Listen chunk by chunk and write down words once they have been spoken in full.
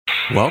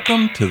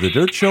Welcome to the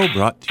Dirt Show,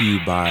 brought to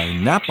you by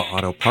Napa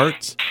Auto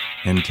Parts.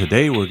 And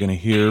today we're going to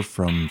hear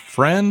from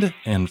friend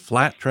and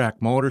flat track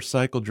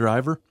motorcycle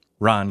driver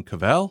Ron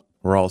Cavell.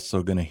 We're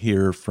also going to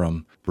hear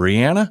from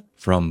Brianna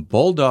from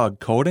Bulldog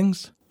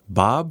Coatings,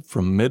 Bob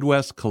from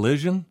Midwest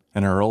Collision,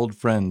 and our old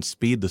friend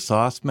Speed the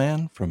Sauce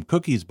Man from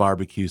Cookies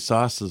Barbecue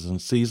Sauces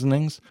and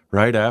Seasonings,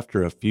 right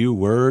after a few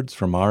words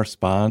from our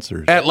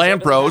sponsors. At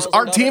Land Pros,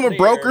 our team of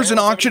brokers and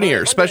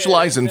auctioneers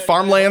specialize in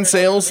farmland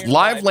sales,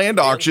 live land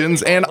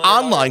auctions, and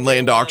online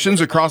land auctions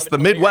across the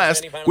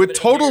Midwest with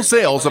total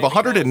sales of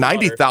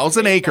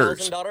 190,000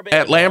 acres.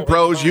 At Land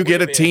Pros, you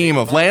get a team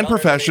of land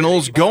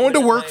professionals going to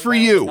work for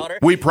you.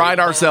 We pride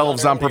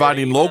ourselves on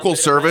providing local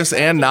service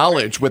and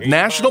knowledge with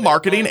national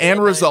marketing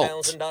and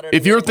results.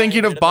 If you're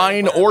thinking of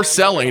buying or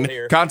selling,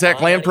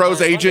 contact Land Pros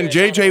agent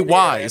JJ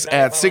Wise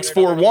at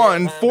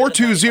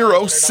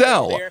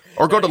 641-420-SELL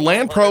or go to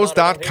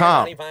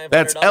landpros.com.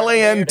 That's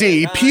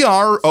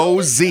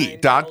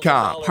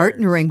LANDPROZ.com.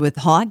 Partnering with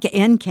hog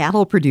and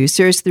cattle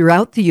producers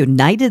throughout the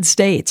United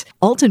States,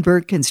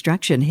 Altenburg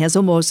Construction has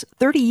almost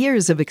 30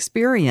 years of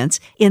experience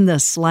in the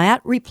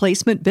slat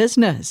replacement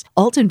business.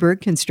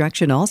 Altenburg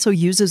Construction also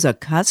uses a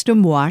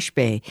custom wash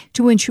bay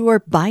to ensure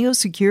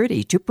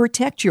biosecurity to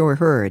protect your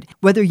herd.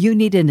 Whether you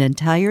need an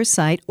entire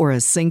site or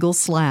a single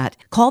slat,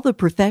 call the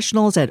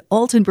professionals at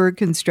Altenburg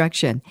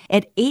Construction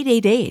at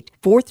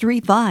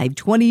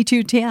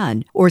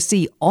 888-435-2210 or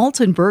see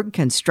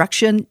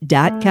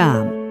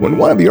altenburgconstruction.com. When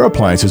one of your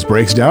appliances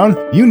breaks down,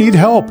 you need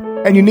help,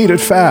 and you need it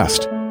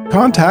fast.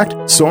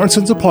 Contact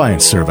Sorensen's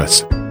Appliance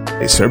Service.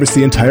 They service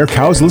the entire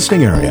Cows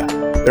listening area.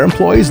 Their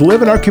employees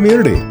live in our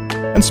community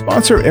and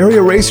sponsor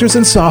area racers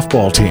and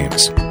softball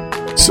teams.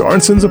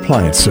 Sorensen's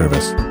Appliance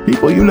Service.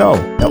 People you know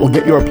that will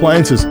get your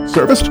appliances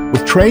serviced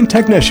with trained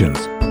technicians.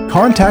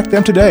 Contact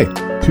them today.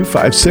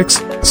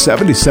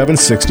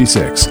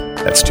 256-7766.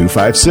 That's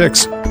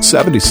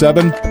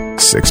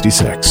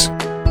 256-7766.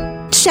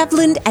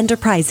 Chevland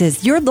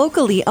Enterprises, your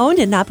locally owned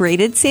and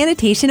operated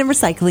sanitation and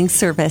recycling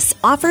service,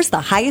 offers the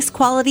highest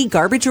quality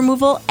garbage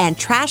removal and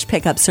trash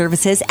pickup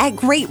services at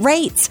great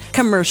rates.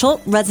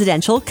 Commercial,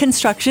 residential,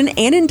 construction,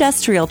 and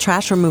industrial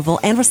trash removal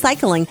and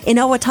recycling in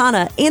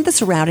Owatonna and the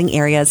surrounding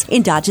areas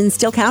in Dodge and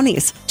Steele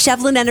counties.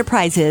 Chevland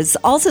Enterprises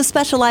also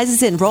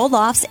specializes in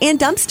roll-offs and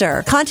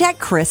dumpster. Contact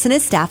Chris and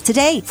his staff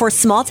today for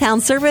small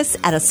town service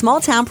at a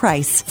small town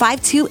price.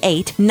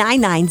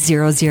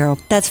 528-9900.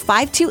 That's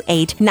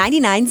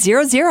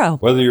 528-9900.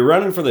 Whether you're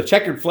running for the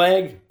checkered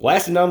flag,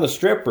 blasting down the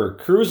strip, or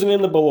cruising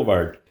in the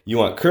boulevard, you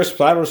want crisp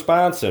auto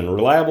response and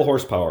reliable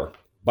horsepower.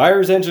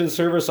 Byers Engine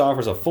Service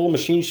offers a full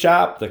machine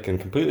shop that can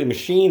completely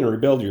machine or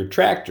rebuild your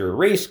tractor,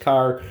 race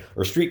car,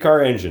 or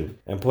streetcar engine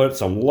and put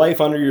some life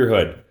under your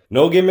hood.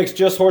 No gimmicks,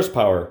 just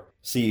horsepower.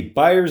 See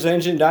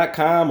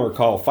BuyersEngine.com or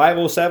call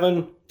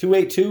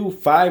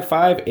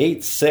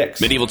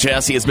 507-282-5586. Medieval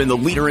Chassis has been the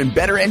leader in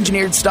better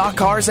engineered stock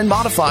cars and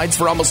modifieds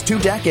for almost 2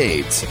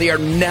 decades. They are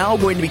now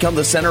going to become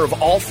the center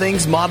of all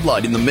things Mod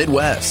Light in the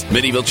Midwest.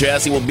 Medieval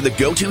Chassis will be the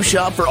go-to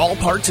shop for all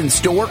parts in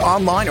store,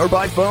 online, or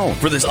by phone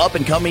for this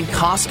up-and-coming,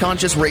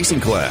 cost-conscious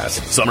racing class.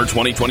 Summer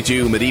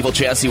 2022, Medieval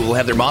Chassis will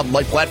have their Mod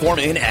Light platform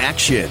in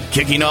action.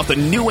 Kicking off the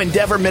new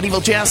endeavor,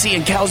 Medieval Chassis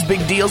and Cow's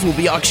Big Deals will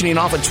be auctioning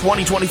off a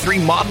 2023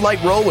 Mod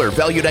Light roller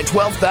valued at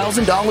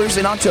 $12,000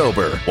 in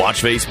October.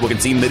 Watch Facebook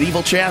and see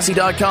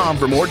MedievalChassis.com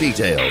for more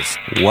details.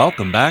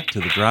 Welcome back to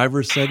the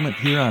driver's segment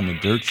here on the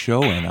Dirt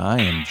Show, and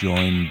I am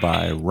joined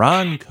by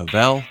Ron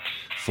Cavell,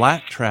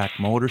 flat track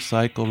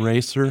motorcycle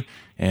racer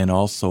and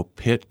also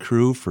pit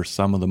crew for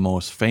some of the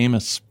most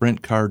famous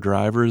sprint car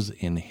drivers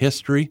in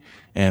history.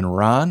 And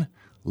Ron,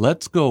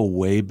 let's go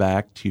way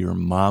back to your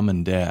mom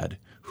and dad,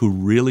 who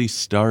really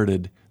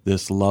started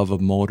this love of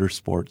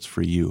motorsports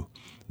for you.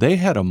 They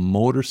had a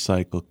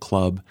motorcycle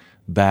club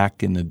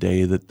back in the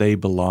day that they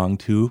belonged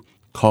to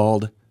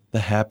called the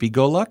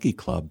Happy-Go-Lucky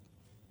Club.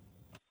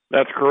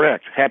 That's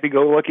correct.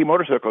 Happy-Go-Lucky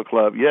Motorcycle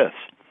Club, yes.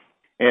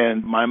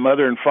 And my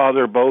mother and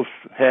father both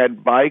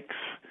had bikes.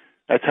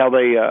 That's how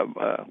they,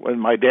 when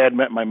my dad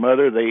met my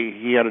mother,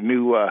 he had a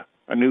new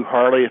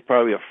Harley,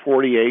 probably a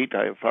 48,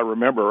 if I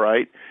remember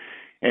right.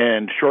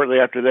 And shortly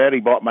after that, he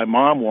bought my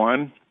mom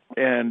one.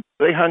 And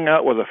they hung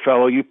out with a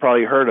fellow you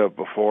probably heard of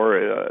before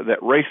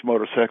that raced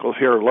motorcycles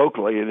here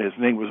locally, and his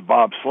name was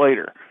Bob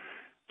Slater,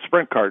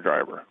 sprint car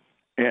driver.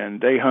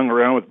 And they hung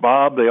around with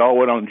Bob. They all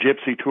went on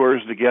gypsy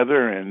tours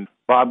together, and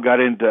Bob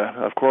got into,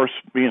 of course,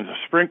 being a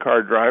sprint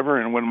car driver.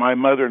 And when my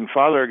mother and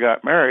father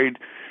got married,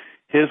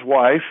 his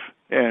wife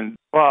and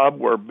Bob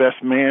were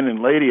best man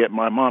and lady at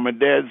my mom and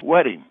dad's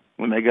wedding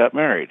when they got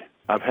married.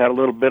 I've had a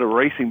little bit of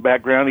racing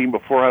background even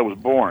before I was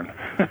born.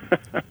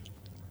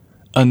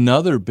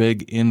 Another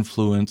big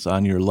influence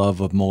on your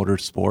love of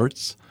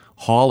motorsports,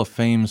 Hall of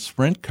Fame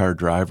sprint car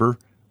driver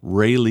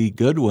Ray Lee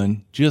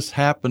Goodwin just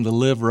happened to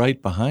live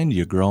right behind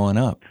you growing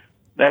up.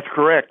 That's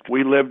correct.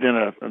 We lived in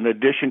an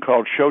addition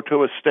called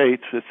Choteau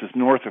Estates. This is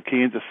north of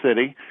Kansas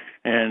City.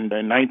 And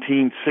in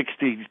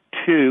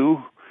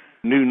 1962,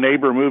 a new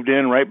neighbor moved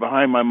in right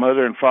behind my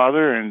mother and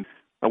father, and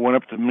I went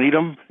up to meet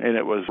him, and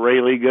it was Ray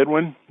Lee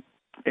Goodwin.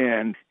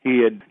 and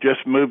he had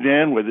just moved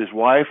in with his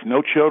wife,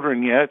 no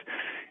children yet,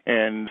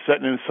 and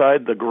sitting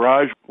inside the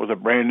garage was a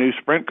brand new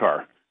sprint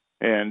car,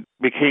 and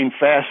became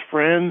fast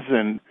friends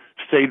and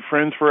stayed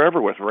friends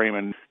forever with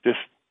Raymond. Just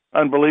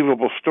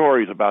unbelievable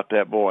stories about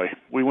that boy.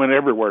 We went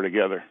everywhere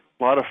together.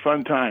 A lot of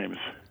fun times.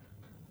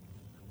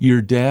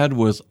 Your dad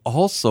was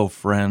also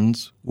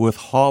friends with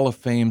Hall of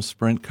Fame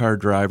sprint car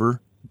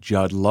driver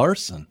Judd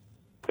Larson.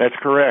 That's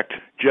correct.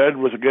 Judd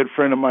was a good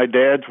friend of my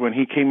dad's. When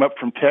he came up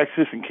from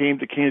Texas and came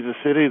to Kansas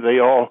City, they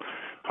all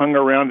hung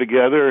around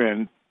together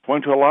and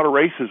went to a lot of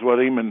races with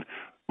him. And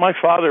my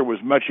father was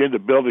much into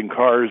building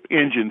cars,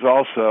 engines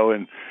also,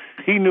 and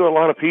he knew a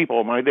lot of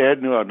people. My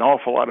dad knew an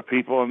awful lot of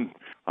people, and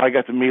I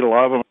got to meet a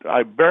lot of them.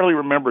 I barely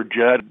remember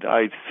Judd.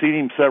 I'd seen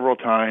him several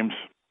times,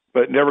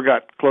 but never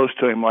got close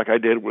to him like I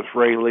did with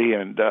Ray Lee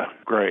and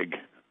Greg.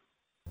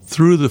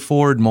 Through the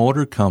Ford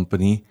Motor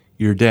Company,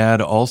 your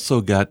dad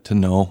also got to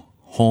know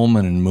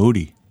Holman and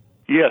Moody.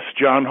 Yes,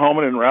 John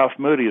Holman and Ralph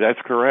Moody, that's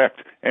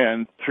correct.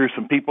 And through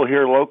some people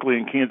here locally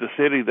in Kansas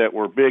City that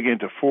were big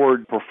into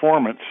Ford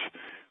performance,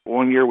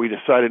 one year we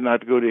decided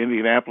not to go to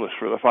Indianapolis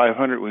for the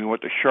 500. We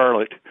went to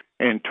Charlotte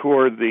and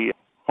toured the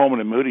Holman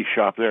and Moody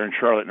shop there in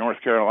Charlotte,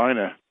 North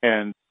Carolina.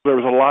 And there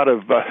was a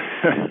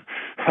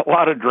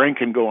lot of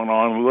drinking going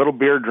on, a little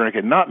beer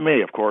drinking. Not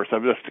me, of course,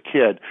 I'm just a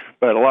kid,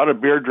 but a lot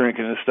of beer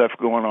drinking and stuff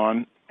going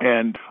on.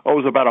 And it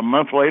was about a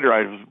month later,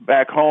 I was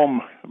back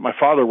home. My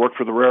father worked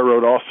for the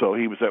railroad also.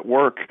 He was at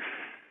work,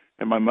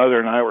 and my mother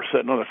and I were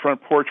sitting on the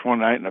front porch one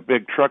night, and a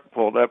big truck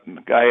pulled up, and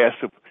the guy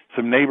asked if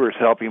some neighbors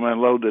help him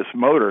unload this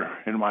motor.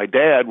 And my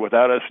dad,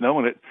 without us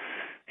knowing it,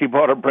 he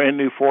bought a brand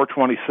new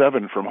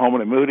 427 from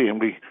Holman and Moody, and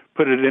we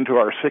put it into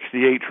our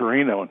 68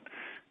 Torino. And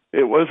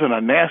it wasn't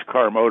a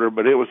NASCAR motor,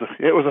 but it was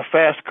a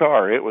fast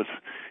car. It was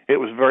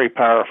very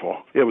powerful.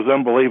 It was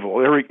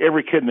unbelievable.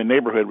 Every kid in the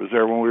neighborhood was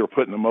there when we were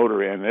putting the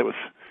motor in.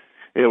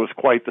 It was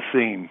quite the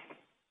scene.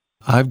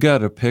 I've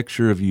got a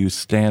picture of you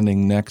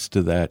standing next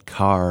to that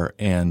car,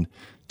 and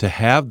to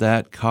have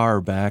that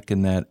car back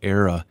in that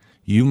era,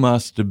 you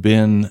must have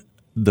been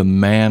the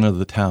man of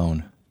the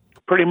town.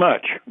 Pretty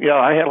much. Yeah,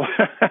 I had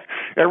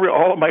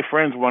all of my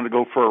friends wanted to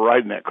go for a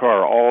ride in that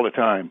car all the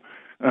time.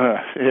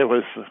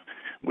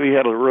 We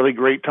had a really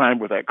great time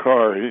with that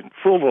car. It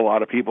fooled a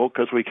lot of people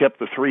because we kept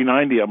the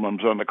 390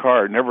 emblems on the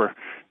car. Never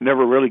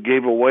really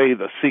gave away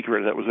the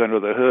secret that was under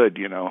the hood,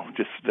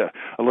 just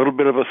a little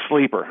bit of a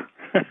sleeper.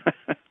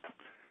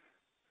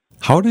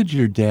 How did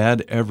your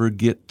dad ever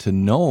get to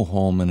know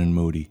Holman and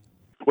Moody?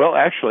 Well,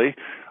 actually,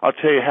 I'll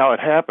tell you how it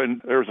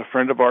happened. There was a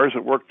friend of ours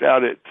that worked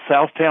out at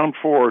Southtown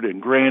Ford in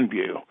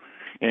Grandview,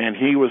 and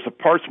he was the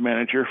parts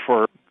manager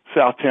for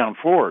Southtown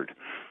Ford.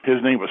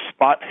 His name was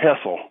Spot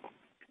Hessel.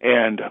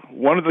 And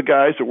one of the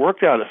guys that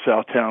worked out at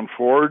Southtown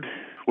Ford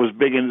was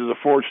big into the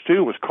Fords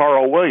too, was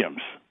Carl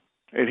Williams.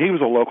 And he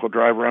was a local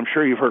driver. I'm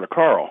sure you've heard of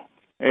Carl.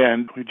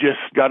 And we just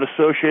got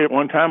associated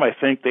one time. I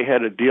think they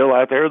had a deal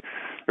out there.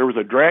 There was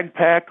a drag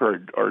pack or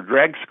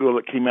drag school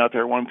that came out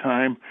there one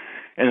time,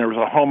 and there was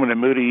a Holman and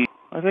Moody,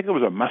 I think it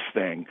was a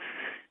Mustang.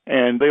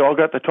 And they all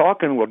got to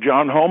talking. Well,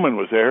 John Holman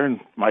was there, and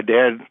my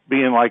dad,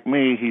 being like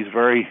me, he's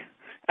very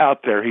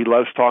out there. He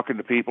loves talking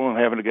to people and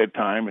having a good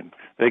time, and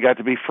they got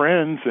to be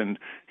friends, and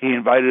he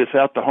invited us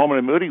out to Holman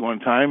and Moody one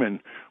time, and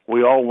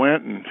we all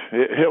went, and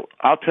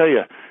I'll tell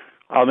you,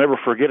 I'll never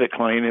forget it,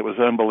 Clayne. It was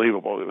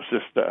unbelievable. It was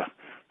just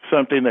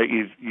something that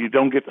you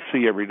don't get to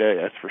see every day,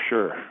 that's for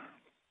sure.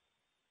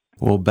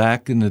 Well,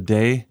 back in the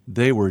day,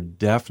 they were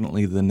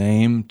definitely the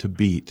name to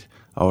beat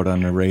out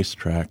on the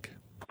racetrack.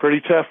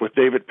 Pretty tough with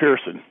David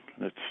Pearson.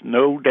 That's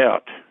no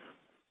doubt.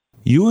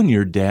 You and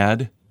your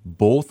dad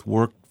both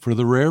worked for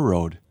the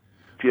railroad.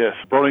 Yes,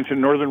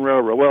 Burlington Northern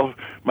Railroad. Well,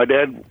 my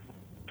dad,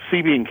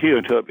 CB&Q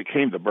until it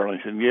became the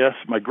Burlington, yes.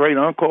 My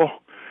great-uncle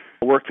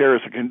worked there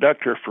as a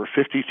conductor for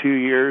 52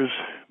 years,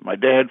 my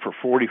dad for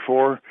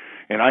 44,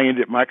 and I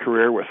ended my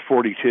career with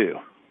 42.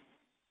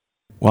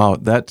 Wow,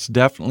 that's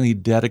definitely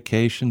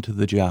dedication to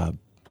the job.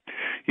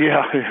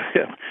 Yeah,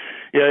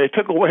 it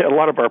took away a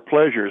lot of our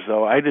pleasures,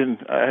 though.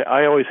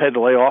 I always had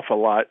to lay off a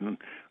lot, and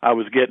I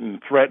was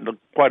getting threatened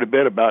quite a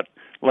bit about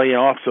laying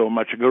off so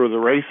much to go to the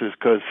races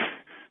because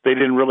they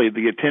didn't really,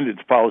 the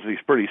attendance policy is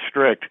pretty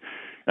strict.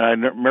 And I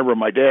remember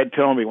my dad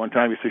telling me one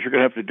time, he says, you're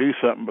going to have to do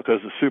something because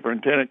the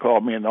superintendent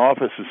called me in the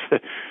office and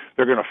said,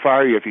 they're going to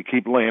fire you if you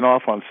keep laying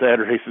off on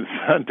Saturdays and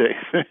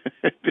Sundays.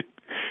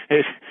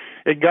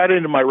 It got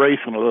into my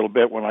racing a little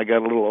bit when I got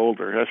a little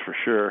older, that's for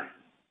sure.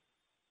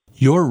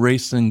 Your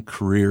racing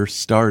career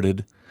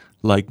started,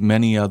 like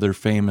many other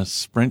famous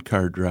sprint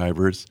car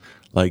drivers,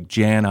 like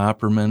Jan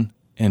Opperman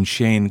and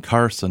Shane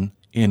Carson,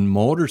 in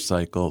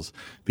motorcycles,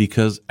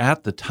 because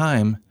at the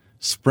time,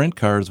 sprint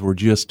cars were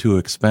just too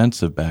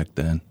expensive back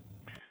then.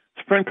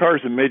 Sprint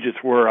cars and midgets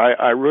were.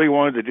 I really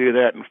wanted to do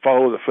that and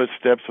follow the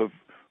footsteps of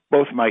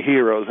both my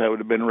heroes. That would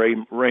have been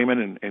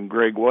Raymond and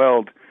Greg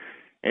Weld.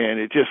 And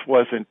it just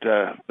wasn't,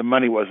 the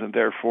money wasn't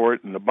there for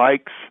it. And the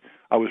bikes,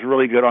 I was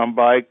really good on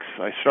bikes.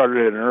 I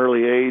started at an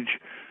early age,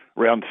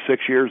 around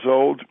 6 years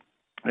old,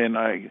 and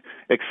I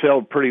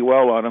excelled pretty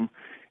well on them.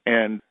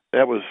 And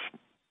that was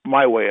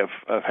my way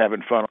of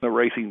having fun in the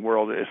racing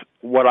world is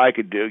what I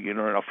could do,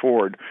 and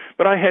afford.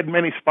 But I had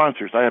many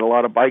sponsors. I had a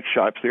lot of bike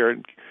shops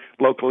here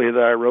locally that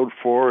I rode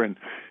for, and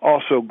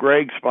also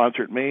Greg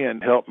sponsored me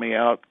and helped me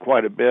out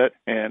quite a bit.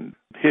 And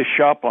his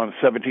shop on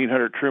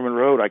 1700 Truman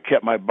Road, I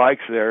kept my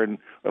bikes there, and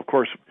of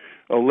course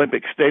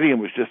Olympic Stadium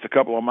was just a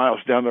couple of miles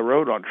down the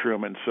road on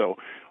Truman. So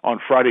on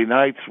Friday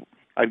nights,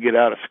 I'd get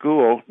out of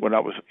school when I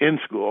was in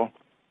school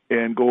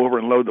and go over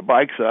and load the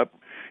bikes up,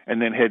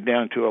 and then head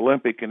down to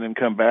Olympic, and then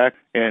come back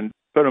and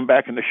put them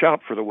back in the shop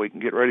for the week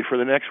and get ready for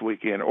the next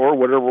weekend or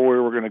whatever we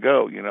were going to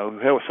go.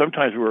 Hell,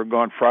 sometimes we were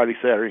gone Friday,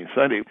 Saturday, and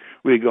Sunday.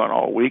 We had gone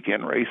all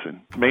weekend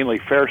racing, mainly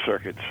fair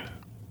circuits.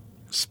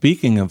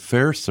 Speaking of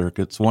fair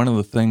circuits, one of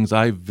the things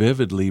I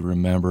vividly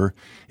remember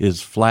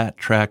is flat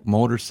track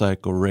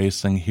motorcycle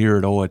racing here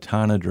at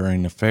Owatonna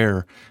during the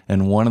fair,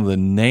 and one of the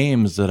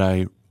names that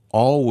I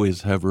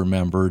always have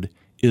remembered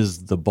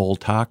is the Bull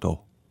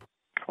Taco.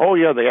 Oh,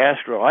 yeah, the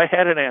Astro. I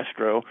had an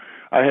Astro.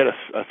 I had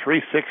a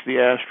 360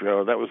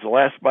 Astro. That was the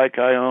last bike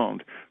I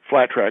owned,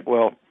 flat track.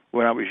 Well,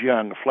 when I was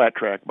young, a flat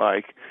track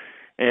bike.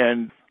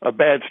 And a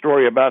bad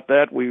story about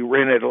that, we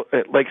ran it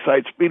at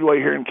Lakeside Speedway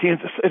here in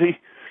Kansas City,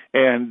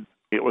 and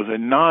it was a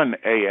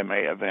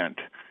non-AMA event.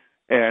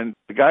 And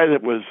the guy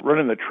that was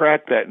running the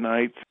track that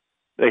night,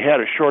 they had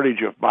a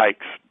shortage of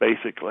bikes,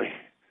 basically.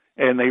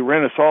 And they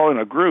ran us all in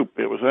a group.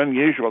 It was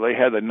unusual. They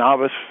had the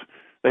novice,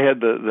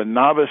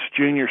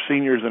 junior,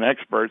 seniors, and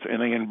experts,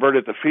 and they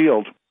inverted the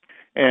field.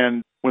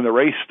 And when the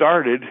race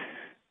started,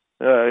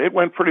 it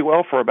went pretty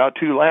well for about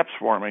 2 laps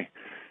for me.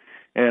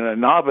 And a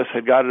novice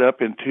had got it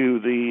up into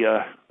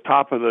the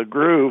top of the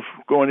groove,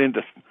 going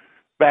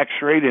back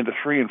straight into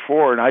 3 and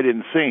 4, and I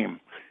didn't see him.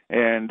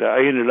 And I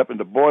ended up in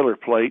the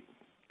boilerplate,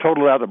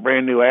 totaled out a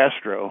brand new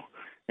Astro.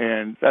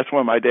 And that's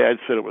when my dad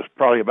said it was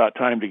probably about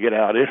time to get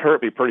out. It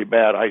hurt me pretty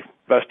bad. I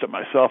busted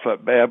myself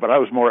up bad, but I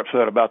was more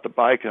upset about the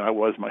bike than I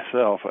was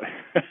myself.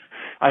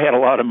 I had a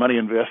lot of money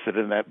invested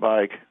in that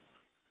bike.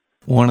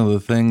 One of the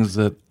things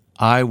that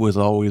I was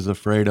always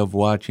afraid of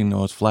watching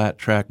those flat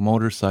track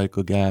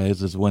motorcycle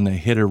guys is when they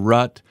hit a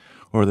rut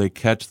or they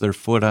catch their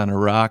foot on a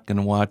rock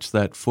and watch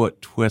that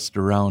foot twist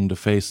around to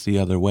face the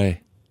other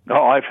way.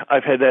 Oh,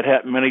 I've had that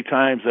happen many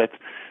times.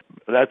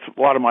 That's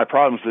a lot of my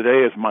problems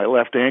today is my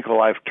left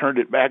ankle. I've turned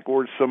it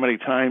backwards so many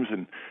times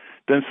and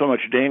done so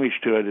much damage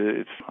to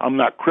it. I'm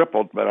not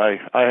crippled, but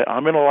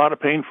I'm in a lot of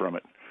pain from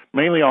it,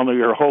 mainly on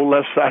your whole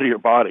left side of your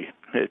body.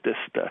 It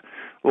just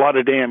a lot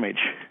of damage.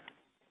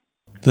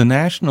 The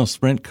National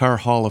Sprint Car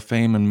Hall of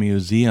Fame and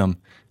Museum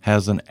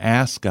has an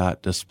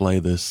Ascot display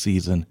this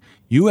season.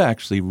 You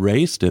actually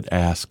raced at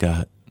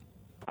Ascot.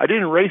 I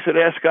didn't race at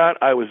Ascot.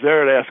 I was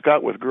there at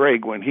Ascot with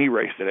Greg when he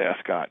raced at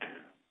Ascot.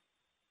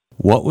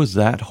 What was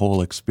that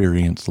whole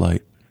experience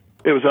like?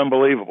 It was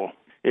unbelievable.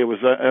 It was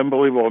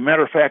unbelievable. As a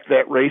matter of fact,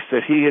 that race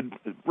that he had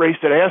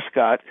raced at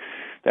Ascot,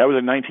 that was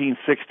in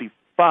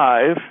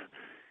 1965,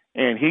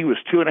 and he was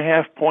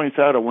 2.5 points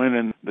out of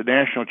winning the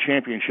national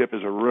championship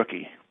as a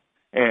rookie.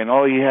 And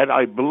all he had,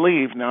 I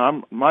believe,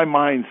 now my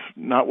mind's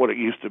not what it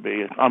used to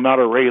be. I'm not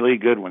a Ray Lee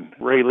Goodwin.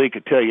 Ray Lee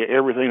could tell you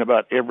everything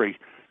about every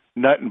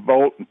nut and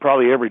bolt and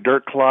probably every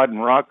dirt, clod,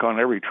 and rock on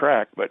every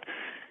track, but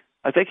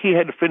I think he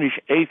had to finish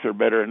 8th or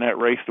better in that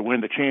race to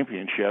win the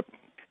championship,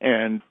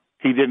 and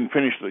he didn't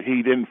finish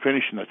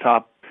in the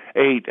top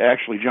 8.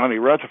 Actually, Johnny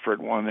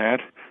Rutherford won that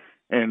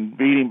and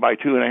beat him by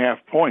 2.5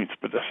 points.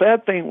 But the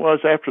sad thing was,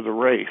 after the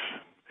race,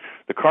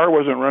 the car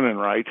wasn't running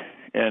right,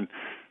 and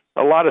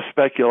a lot of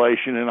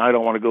speculation, and I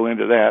don't want to go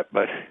into that,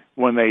 but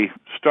when they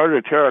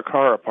started to tear a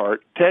car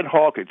apart, Ted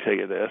Hall could tell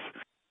you this,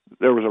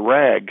 there was a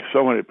rag.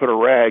 Someone had put a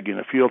rag in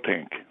a fuel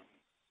tank,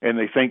 and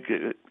they think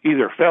it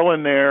either fell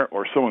in there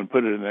or someone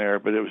put it in there,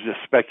 but it was just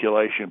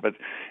speculation. But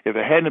if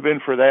it hadn't been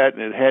for that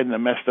and it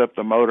hadn't messed up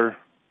the motor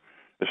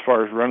as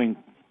far as running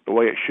the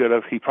way it should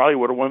have, he probably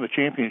would have won the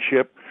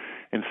championship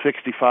in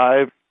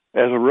 65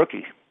 as a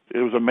rookie. It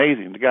was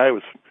amazing. The guy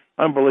was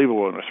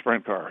unbelievable in a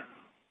sprint car.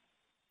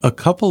 A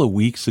couple of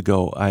weeks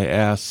ago, I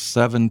asked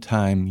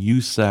 7-time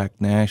USAC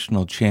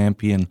national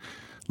champion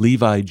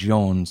Levi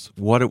Jones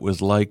what it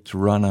was like to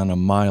run on a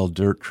mile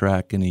dirt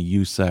track in a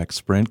USAC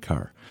sprint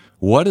car.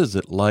 What is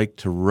it like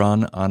to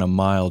run on a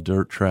mile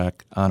dirt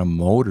track on a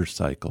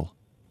motorcycle?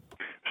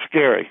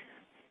 Scary.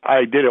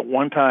 I did it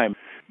one time,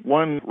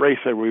 one race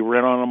that we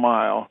ran on a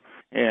mile,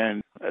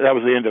 and that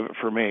was the end of it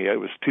for me. It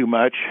was too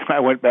much. I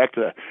went back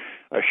to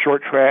a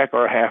short track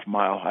or a half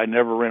mile. I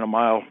never ran a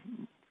mile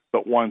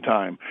but one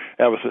time.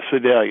 That was at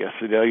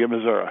Sedalia,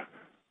 Missouri.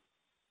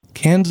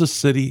 Kansas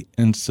City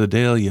and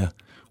Sedalia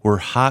were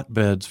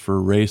hotbeds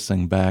for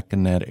racing back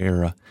in that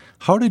era.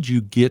 How did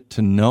you get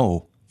to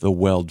know the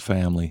Weld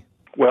family?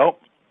 Well,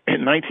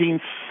 in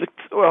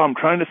 1960, I'm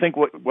trying to think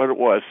what it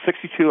was.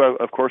 62,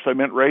 of course, I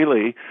met Ray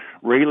Lee.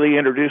 Ray Lee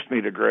introduced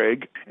me to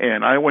Greg,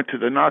 and I went to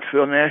the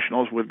Knoxville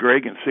Nationals with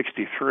Greg in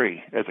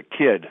 63 as a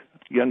kid,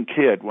 young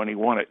kid, when he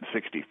won it in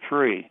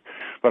 63.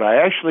 But I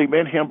actually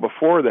met him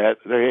before that.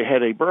 They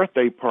had a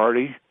birthday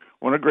party.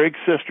 One of Greg's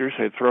sisters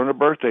had thrown a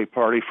birthday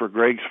party for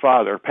Greg's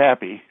father,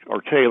 Pappy,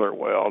 or Taylor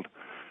Weld.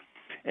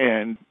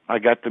 And I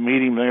got to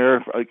meet him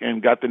there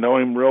and got to know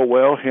him real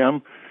well,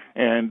 him,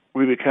 and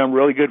we become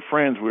really good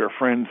friends. We were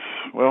friends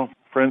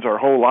our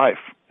whole life.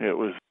 It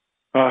was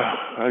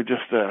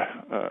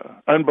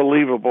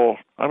unbelievable.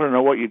 I don't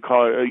know what you'd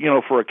call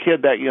it. For a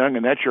kid that young,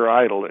 and that's your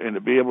idol, and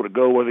to be able to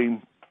go with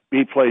him,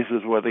 be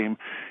places with him,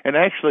 and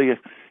actually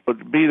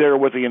be there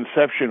with the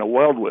inception of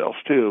Weld Wheels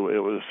too.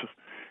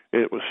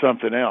 It was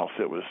something else.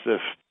 It was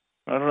just,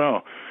 I don't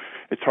know.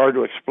 It's hard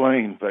to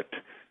explain, but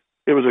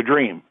it was a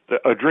dream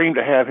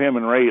to have him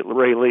and Ray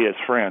Lee as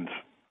friends.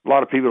 A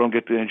lot of people don't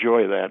get to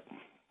enjoy that.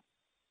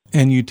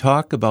 And you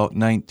talk about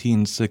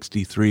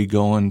 1963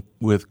 going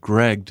with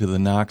Greg to the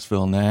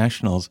Knoxville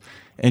Nationals,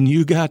 and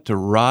you got to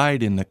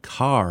ride in the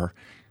car.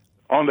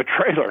 On the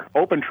trailer,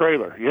 open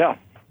trailer, yeah.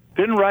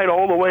 Didn't ride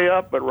all the way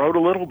up, but rode a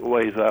little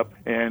ways up,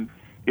 and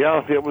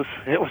yeah, it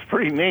was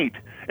pretty neat.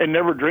 And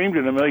never dreamed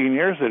in a million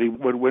years that he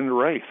would win the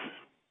race.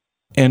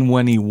 And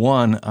when he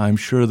won, I'm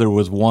sure there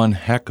was one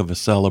heck of a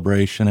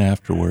celebration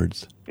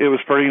afterwards. It was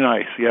pretty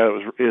nice. Yeah,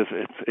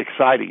 it's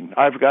exciting.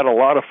 I've got a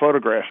lot of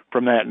photographs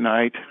from that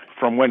night,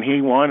 from when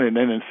he won, and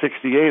then in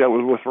 '68 I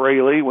was with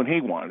Ray Lee when he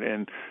won,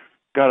 and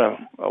got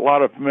a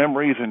lot of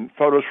memories and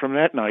photos from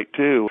that night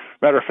too.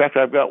 Matter of fact,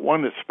 I've got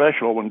one that's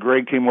special when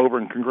Greg came over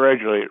and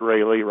congratulated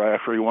Ray Lee right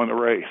after he won the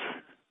race.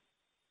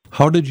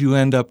 How did you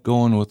end up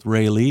going with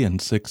Ray Lee in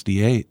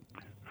 '68?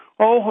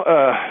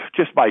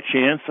 Just by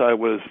chance. I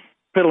was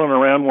fiddling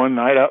around one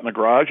night out in the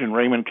garage, and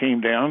Raymond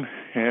came down,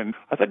 and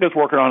I think I was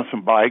working on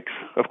some bikes,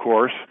 of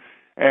course,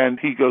 and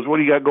he goes, "What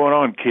do you got going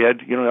on,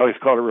 kid?" I always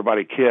called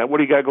everybody kid. "What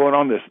do you got going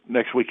on this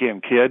next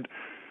weekend, kid?"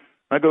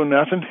 I go,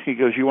 "Nothing." He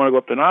goes, "You want to go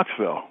up to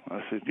Knoxville?"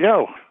 I said,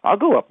 "Yeah, I'll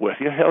go up with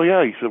you." "Hell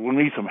yeah." He said, "We'll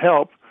need some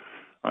help."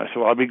 I said,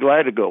 "Well, I'll be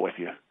glad to go with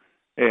you."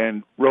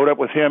 And rode up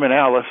with him and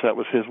Alice, that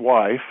was his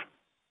wife,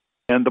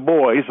 and the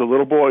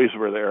little boys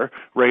were there,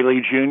 Ray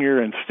Lee Jr.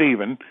 and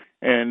Stephen,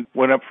 and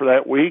went up for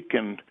that week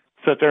and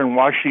sat there and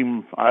watched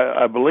him,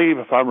 I believe,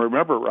 if I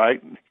remember right.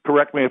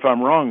 Correct me if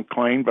I'm wrong,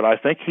 Clayne, but I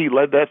think he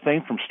led that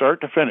thing from start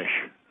to finish.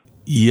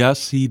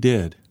 Yes, he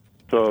did.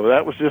 So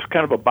that was just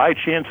kind of a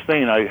by-chance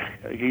thing.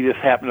 He just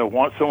happened to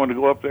want someone to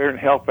go up there and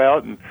help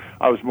out, and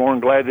I was more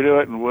than glad to do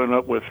it, and went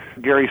up with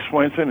Gary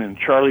Swenson and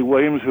Charlie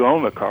Williams, who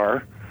owned the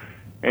car.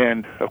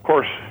 And, of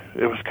course,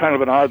 it was kind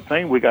of an odd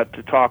thing. We got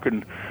to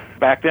talking.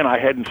 Back then, I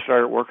hadn't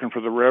started working for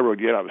the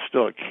railroad yet. I was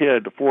still a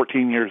kid,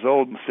 14 years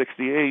old in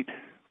 '68,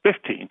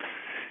 15.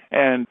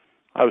 And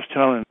I was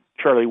telling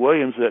Charlie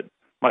Williams that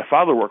my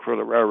father worked for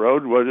the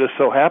railroad. Well, it just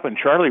so happened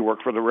Charlie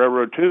worked for the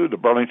railroad, too, the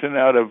Burlington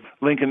out of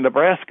Lincoln,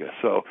 Nebraska.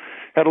 So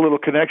had a little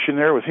connection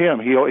there with him.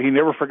 He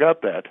never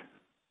forgot that.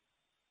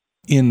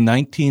 In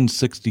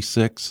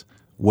 1966,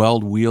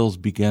 Weld Wheels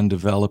began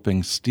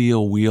developing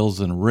steel wheels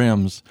and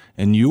rims,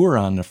 and you were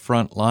on the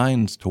front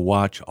lines to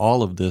watch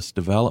all of this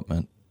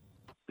development.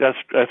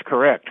 That's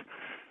correct.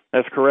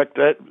 That's correct.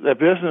 That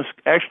business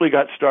actually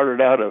got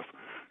started out of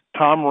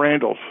Tom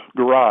Randall's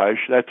garage.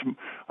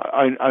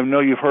 I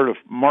know you've heard of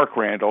Mark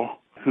Randall,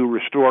 who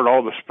restored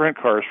all the sprint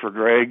cars for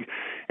Greg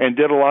and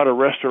did a lot of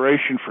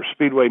restoration for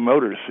Speedway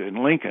Motors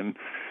in Lincoln,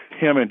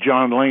 him and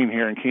John Lane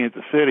here in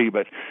Kansas City.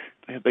 But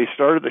they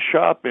started the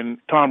shop in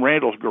Tom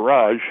Randall's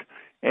garage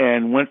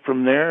and went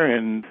from there,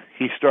 and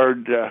he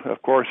started,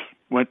 of course,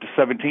 went to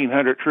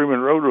 1700 Truman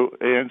Road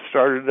and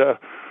started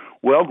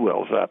Weld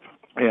Wheels up,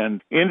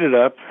 and ended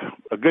up,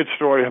 a good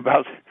story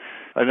about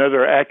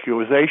another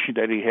accusation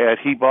that he had.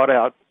 He bought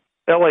out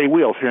L.A.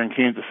 Wheels here in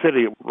Kansas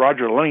City.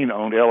 Roger Lane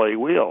owned L.A.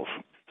 Wheels.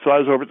 So I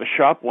was over at the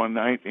shop one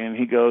night, and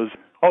he goes,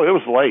 it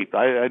was late.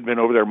 I'd been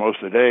over there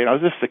most of the day, and I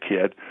was just a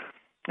kid.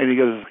 And he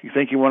goes, "You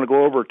think you want to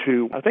go over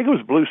to," I think it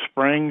was Blue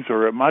Springs,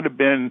 or it might have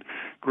been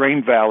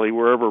Grain Valley,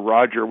 wherever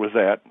Roger was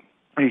at.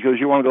 And he goes,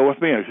 "You want to go with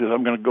me?" And he says,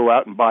 "I'm going to go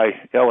out and buy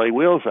L.A.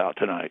 Wheels out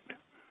tonight."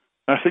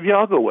 And I said, "Yeah,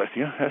 I'll go with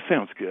you. That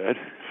sounds good."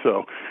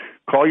 So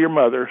call your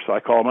mother. So I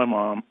called my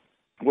mom.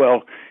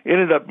 Well, it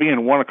ended up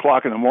being 1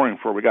 o'clock in the morning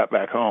before we got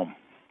back home.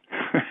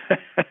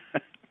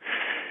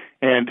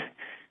 And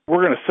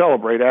we're going to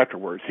celebrate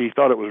afterwards. He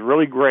thought it was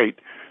really great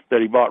that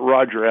he bought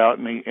Roger out,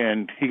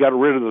 and he got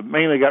rid of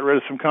mainly got rid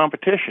of some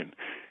competition.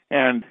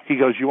 And he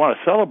goes, "You want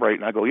to celebrate?"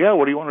 And I go, "Yeah,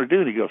 what do you want to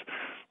do?" And he goes,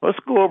 "Let's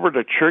go over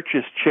to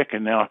Church's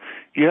Chicken." Now,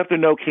 you have to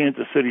know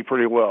Kansas City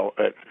pretty well.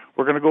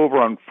 We're going to go over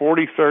on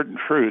 43rd and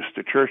Truce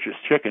to Church's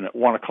Chicken at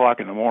 1 o'clock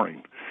in the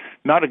morning.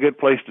 Not a good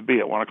place to be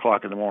at 1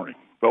 o'clock in the morning,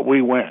 but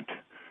we went.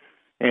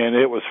 And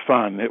it was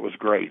fun. It was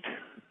great.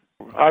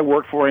 I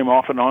worked for him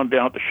off and on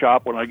down at the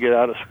shop. When I get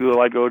out of school,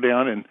 I go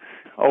down and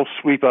I'll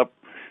sweep up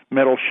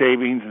metal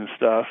shavings and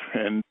stuff,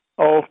 and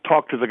I'll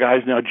talk to the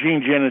guys. Now,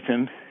 Gene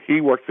Jennington, he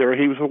worked there.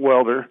 He was a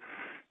welder.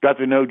 Got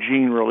to know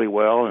Gene really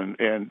well,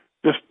 and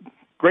just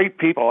great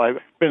people. I've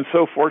been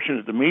so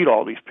fortunate to meet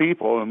all these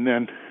people. And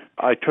then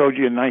I told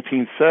you in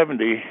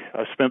 1970,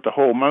 I spent the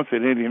whole month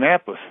in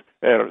Indianapolis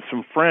at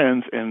some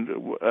friends, and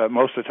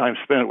most of the time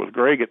spent it with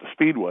Greg at the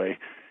Speedway.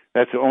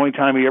 That's the only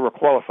time he ever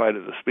qualified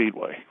at the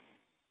Speedway.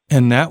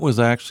 And that was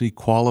actually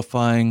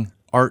qualifying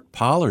Art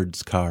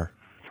Pollard's car.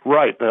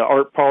 Right, the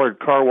Art Pollard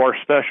Car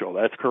Wash Special.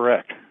 That's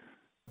correct.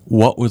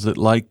 What was it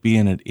like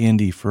being at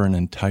Indy for an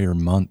entire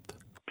month?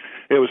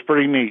 It was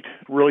pretty neat,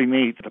 really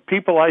neat. The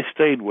people I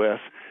stayed with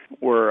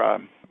were,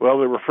 they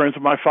were friends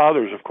of my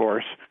father's, of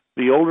course.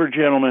 The older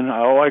gentleman,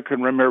 all I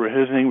can remember,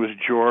 his name was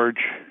George,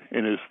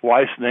 and his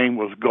wife's name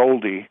was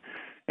Goldie,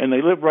 and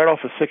they lived right off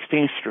of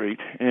 16th Street.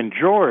 And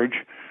George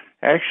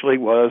actually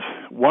was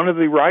one of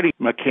the riding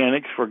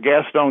mechanics for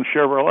Gaston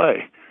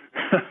Chevrolet.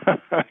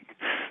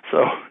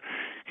 So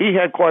he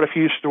had quite a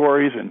few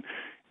stories, and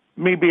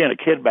me being a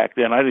kid back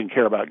then, I didn't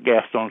care about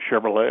Gaston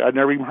Chevrolet. I'd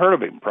never even heard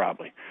of him,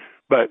 probably.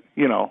 But,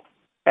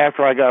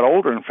 after I got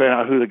older and found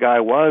out who the guy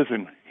was,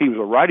 and he was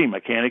a riding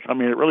mechanic,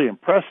 it really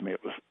impressed me.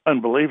 It was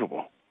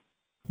unbelievable.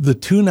 The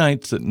 2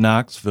 nights at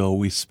Knoxville,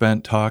 we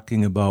spent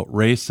talking about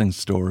racing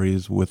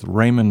stories with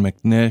Raymond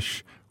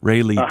McNish,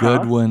 Rayleigh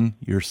Goodwin,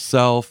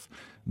 yourself,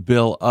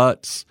 Bill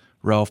Utz,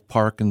 Ralph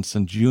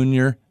Parkinson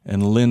Jr.,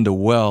 and Linda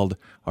Weld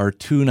are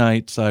 2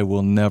 nights I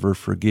will never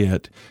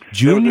forget.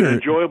 Junior, it was an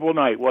enjoyable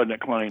night, wasn't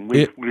it, Clayne?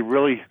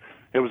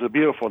 It was a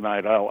beautiful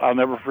night. I'll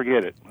never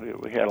forget it.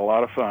 We had a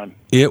lot of fun.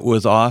 It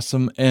was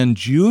awesome, and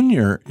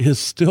Junior is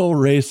still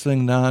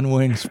racing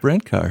non-wing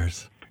sprint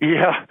cars.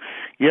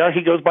 Yeah,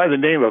 he goes by the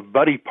name of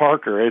Buddy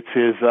Parker. It's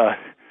his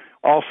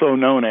also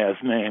known as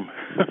name.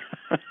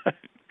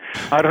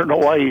 I don't know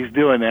why he's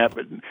doing that,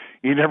 but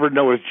you never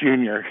know with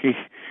Junior.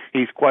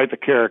 He's quite the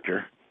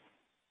character.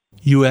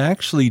 You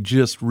actually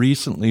just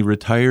recently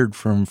retired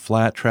from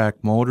flat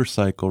track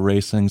motorcycle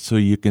racing so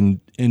you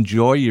can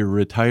enjoy your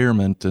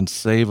retirement and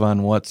save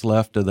on what's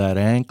left of that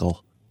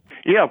ankle.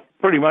 Yeah,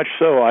 pretty much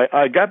so.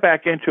 I got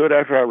back into it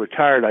after I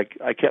retired.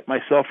 I kept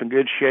myself in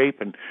good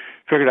shape and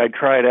figured I'd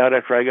try it out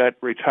after I got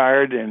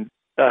retired, and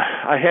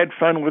I had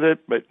fun with it,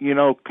 but,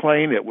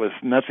 Clayne, it was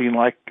nothing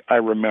like I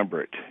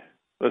remember it.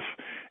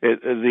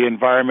 The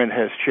environment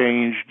has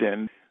changed,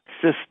 and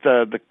it's just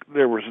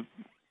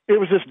it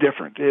was just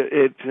different.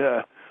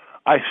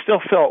 I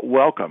still felt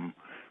welcome,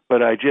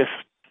 but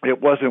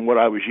it wasn't what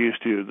I was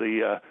used to.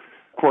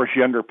 Of course,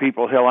 younger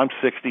people, hell, I'm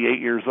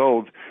 68 years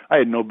old. I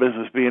had no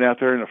business being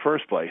out there in the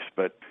first place,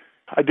 but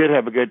I did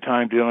have a good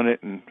time doing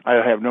it, and I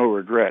have no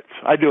regrets.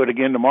 I'd do it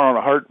again tomorrow in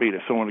a heartbeat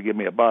if someone would give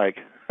me a bike.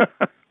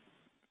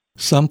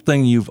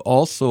 Something you've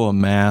also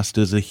amassed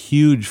is a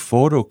huge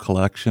photo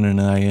collection,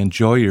 and I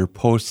enjoy your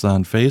posts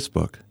on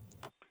Facebook.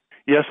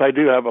 Yes, I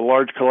do have a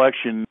large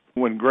collection.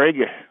 When Greg,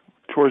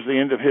 towards the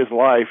end of his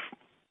life,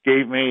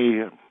 gave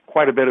me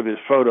quite a bit of his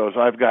photos,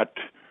 I've got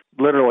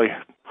literally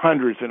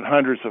hundreds and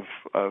hundreds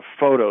of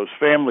photos,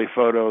 family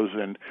photos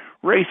and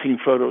racing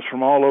photos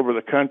from all over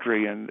the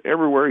country and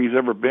everywhere he's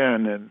ever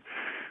been. And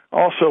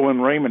also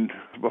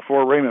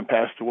before Raymond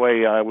passed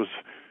away, I was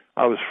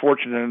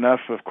fortunate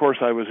enough, of course,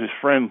 I was his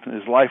friend,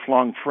 his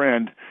lifelong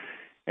friend,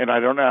 and I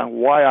don't know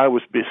why I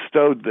was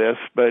bestowed this,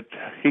 but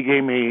he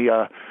gave me,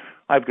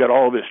 I've got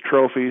all of his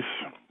trophies,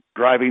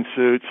 driving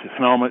suits, his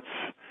helmets.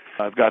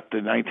 I've got the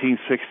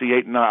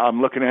 1968,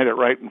 I'm looking at it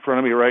right in front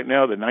of me right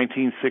now, the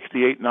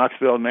 1968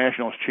 Knoxville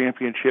Nationals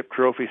Championship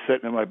trophy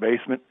sitting in my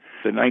basement,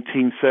 the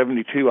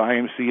 1972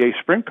 IMCA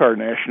Sprint Car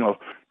National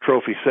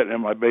trophy sitting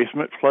in my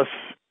basement, plus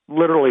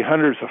literally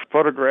hundreds of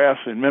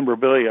photographs and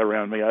memorabilia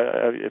around me.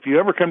 If you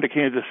ever come to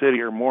Kansas City,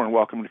 you're more than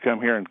welcome to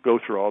come here and go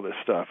through all this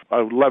stuff.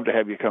 I would love to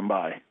have you come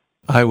by.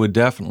 I would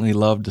definitely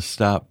love to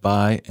stop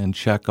by and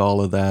check all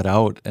of that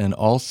out, and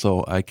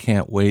also I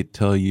can't wait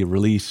till you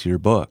release your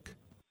book.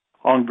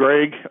 On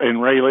Greg and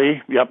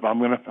Rayleigh, yep,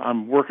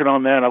 I'm working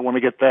on that. I want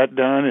to get that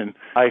done, and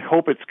I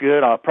hope it's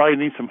good. I'll probably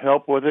need some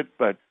help with it,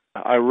 but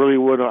I really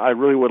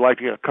would like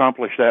to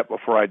accomplish that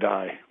before I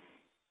die.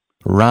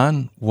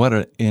 Ron, what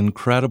an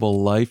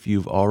incredible life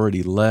you've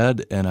already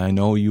led, and I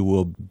know you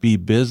will be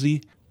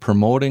busy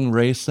promoting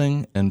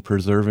racing and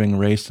preserving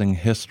racing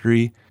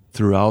history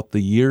throughout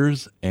the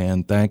years,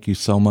 and thank you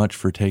so much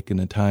for taking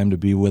the time to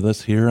be with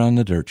us here on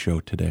The Dirt Show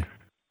today.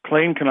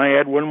 Clayne, can I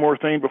add one more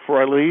thing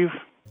before I leave?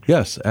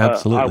 Yes,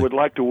 absolutely. I would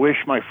like to wish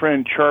my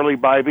friend Charlie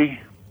Bybee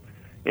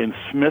in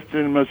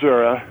Smithton,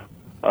 Missouri,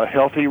 a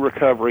healthy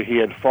recovery. He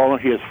has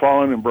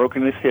fallen and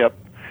broken his hip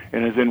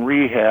and is in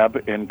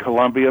rehab in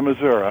Columbia,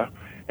 Missouri.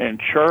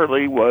 And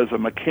Charlie was a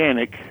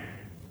mechanic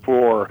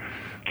for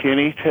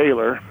Kenny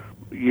Taylor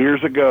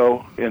years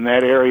ago in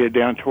that area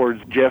down towards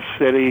Jeff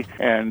City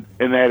and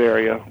in that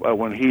area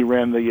when he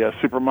ran the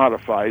Super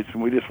Modifieds.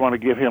 And we just want to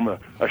give him a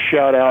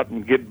shout out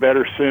and get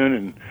better soon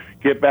and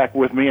get back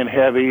with me and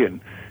Heavy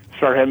and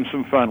start having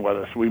some fun with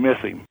us. We miss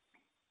him.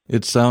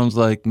 It sounds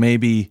like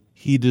maybe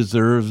he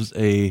deserves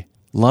a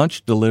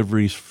lunch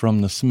delivery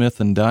from the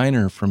Smith and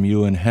Diner from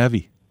you and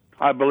Heavy.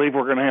 I believe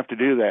we're going to have to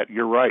do that.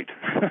 You're right.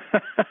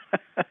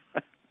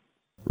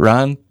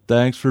 Ron,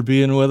 thanks for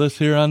being with us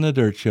here on The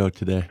Dirt Show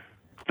today.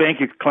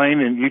 Thank you, Clayne,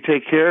 and you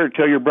take care.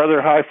 Tell your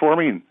brother hi for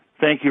me, and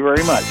thank you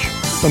very much.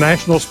 The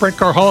National Sprint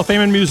Car Hall of Fame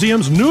and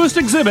Museum's newest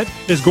exhibit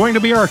is going to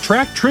be our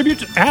track tribute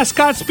to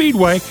Ascot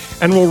Speedway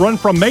and will run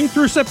from May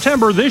through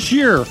September this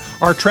year.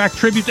 Our track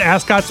tribute to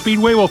Ascot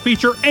Speedway will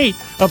feature 8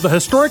 of the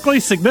historically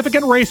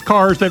significant race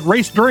cars that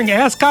raced during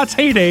Ascot's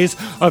heydays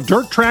of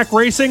dirt track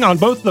racing on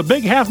both the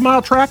big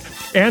half-mile track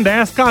and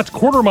Ascot's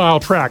quarter-mile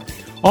track.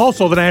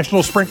 Also, the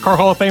National Sprint Car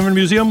Hall of Fame and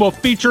Museum will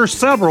feature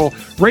several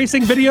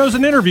racing videos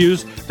and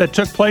interviews that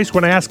took place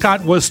when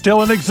Ascot was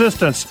still in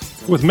existence,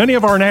 with many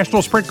of our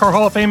National Sprint Car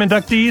Hall of Fame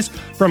inductees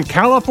from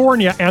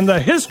California and the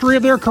history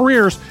of their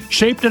careers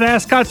shaped at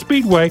Ascot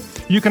Speedway.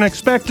 You can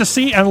expect to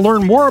see and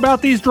learn more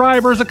about these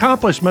drivers'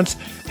 accomplishments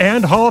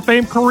and Hall of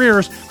Fame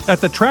careers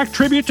at the Track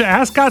Tribute to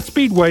Ascot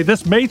Speedway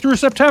this May through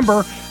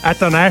September at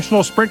the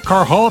National Sprint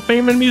Car Hall of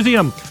Fame and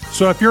Museum.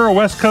 So if you're a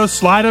West Coast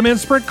Slide-em-in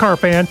sprint car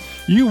fan,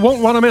 you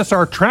won't want to miss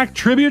our Track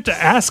Tribute to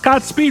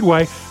Ascot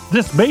Speedway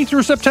this May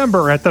through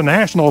September at the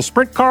National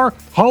Sprint Car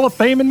Hall of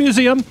Fame and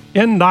Museum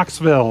in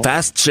Knoxville.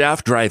 Fast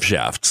Shaft Drive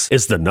Shafts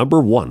is the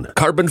 #1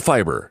 carbon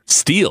fiber,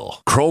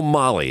 steel, chrome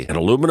moly, and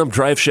aluminum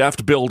drive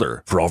shaft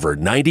builder for over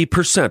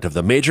 90% of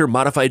the major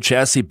modified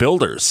chassis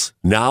builders.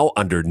 Now,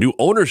 under new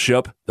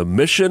ownership, the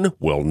mission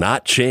will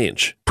not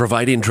change.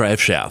 Providing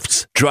drive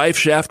shafts, drive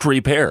shaft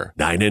repair,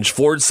 9-inch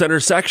Ford center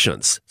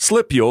sections,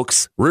 slip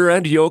yokes, rear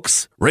end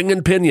yokes, ring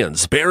and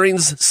pinions,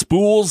 bearings,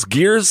 spools,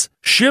 gears,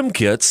 shim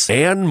kits,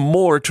 and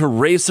more to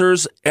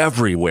racers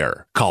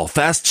everywhere. Call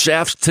Fast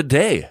Shafts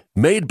today.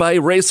 Made by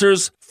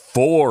racers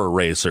for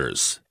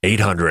racers.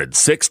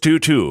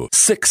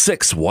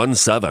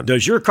 800-622-6617.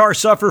 Does your car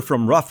suffer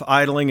from rough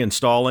idling and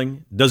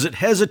stalling? Does it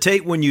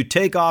hesitate when you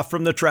take off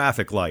from the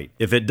traffic light?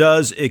 If it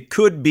does, it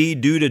could be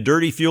due to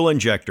dirty fuel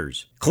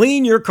injectors.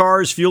 Clean your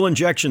car's fuel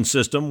injection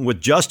system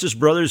with Justice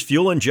Brothers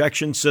Fuel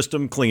Injection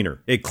System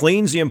Cleaner. It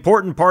cleans the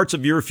important parts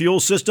of your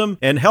fuel system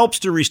and helps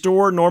to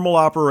restore normal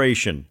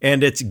operation.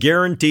 And it's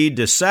guaranteed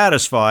to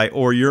satisfy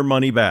or your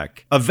money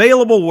back.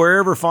 Available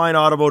wherever fine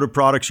automotive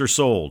products are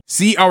sold.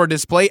 See our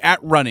display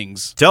at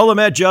Runnings. Tell them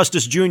Ed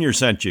Justice Jr.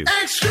 sent you.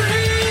 Extreme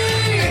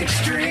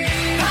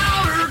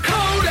powder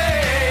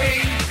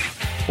coating.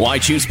 Why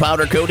choose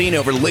powder coating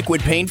over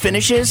liquid paint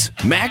finishes?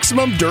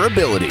 Maximum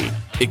durability.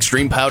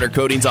 Extreme powder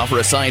coatings offer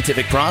a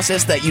scientific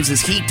process that uses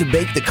heat to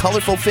bake the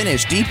colorful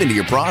finish deep into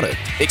your product.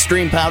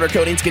 Extreme powder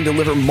coatings can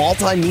deliver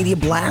multimedia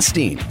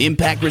blasting,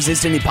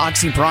 impact-resistant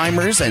epoxy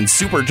primers, and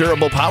super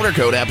durable powder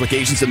coat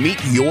applications to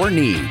meet your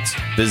needs.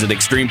 Visit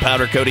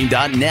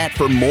extremepowdercoating.net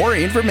for more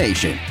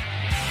information.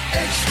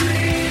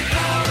 Extreme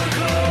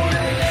powder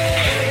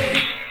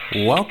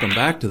coating. Welcome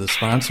back to the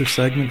sponsor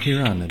segment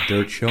here on The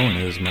Dirt Show, and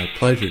it is my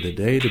pleasure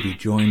today to be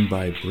joined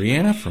by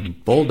Brianna from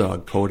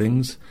Bulldog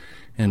Coatings.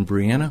 And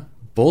Brianna,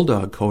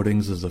 Bulldog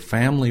Coatings is a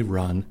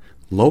family-run,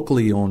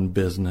 locally owned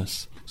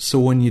business. So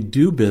when you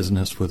do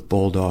business with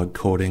Bulldog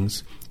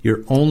Coatings,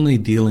 you're only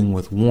dealing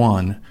with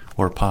one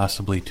or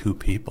possibly two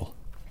people.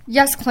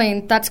 Yes,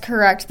 Clayton, that's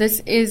correct.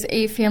 This is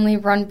a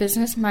family-run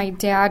business. My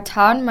dad,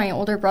 Todd, my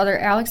older brother,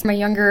 Alex, my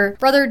younger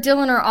brother,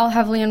 Dylan, are all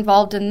heavily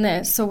involved in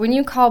this. So when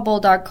you call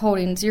Bulldog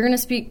Coatings, you're going to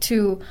speak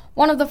to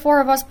one of the four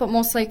of us, but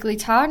most likely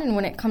Todd. And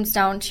when it comes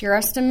down to your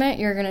estimate,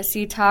 you're going to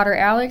see Todd or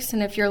Alex.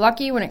 And if you're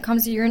lucky, when it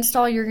comes to your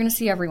install, you're going to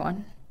see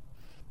everyone.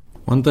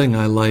 One thing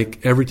I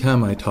like, every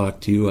time I talk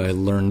to you, I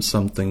learn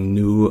something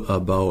new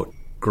about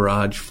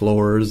garage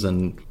floors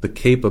and the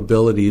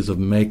capabilities of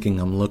making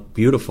them look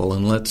beautiful.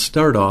 And let's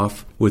start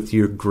off with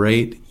your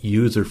great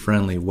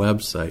user-friendly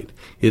website.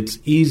 It's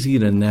easy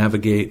to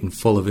navigate and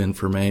full of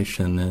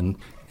information, and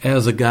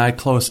as a guy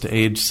close to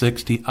age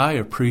 60, I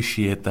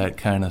appreciate that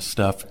kind of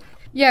stuff.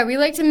 Yeah, we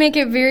like to make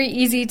it very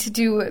easy to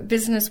do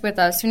business with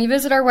us. When you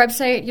visit our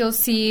website, you'll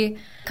see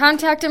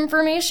contact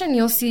information,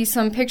 you'll see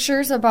some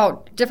pictures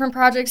about different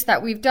projects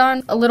that we've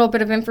done, a little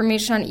bit of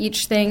information on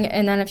each thing,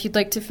 and then if you'd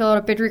like to fill out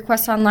a bid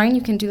request online,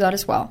 you can do that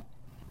as well.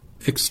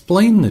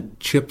 Explain the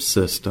chip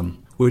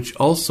system, which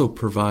also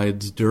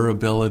provides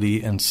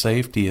durability and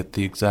safety at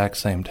the exact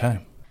same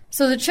time.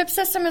 So the chip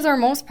system is our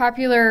most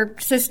popular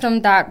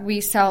system that we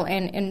sell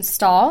and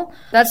install.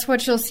 That's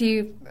what you'll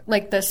see,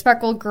 like the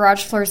speckled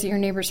garage floors at your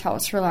neighbor's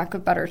house, for lack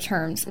of better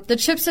terms. The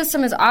chip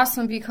system is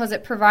awesome because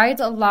it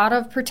provides a lot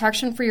of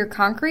protection for your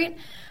concrete,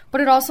 but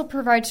it also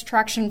provides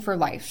traction for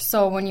life.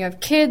 So when you have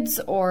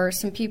kids or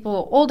some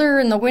people older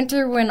in the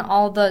winter when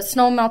all the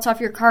snow melts off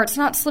your car, it's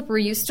not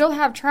slippery. You still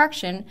have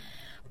traction,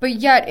 but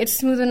yet it's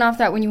smooth enough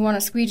that when you want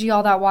to squeegee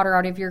all that water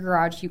out of your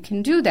garage, you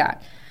can do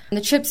that. And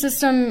the chip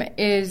system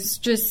is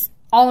just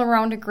all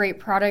around a great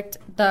product.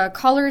 The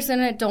colors in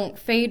it don't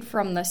fade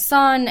from the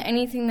sun.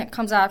 Anything that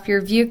comes off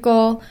your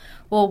vehicle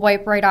will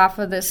wipe right off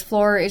of this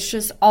floor. It's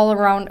just all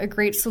around a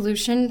great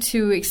solution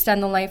to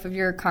extend the life of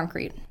your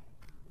concrete.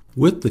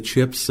 With the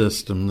chip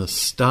system, the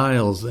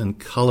styles and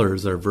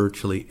colors are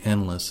virtually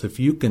endless. If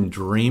you can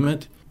dream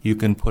it, you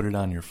can put it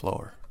on your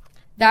floor.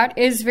 That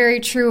is very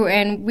true,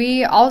 and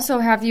we also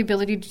have the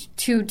ability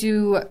to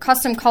do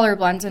custom color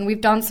blends, and we've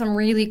done some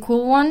really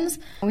cool ones.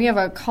 We have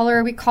a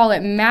color, we call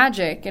it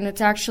Magic, and it's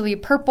actually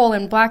purple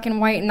and black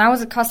and white, and that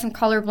was a custom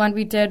color blend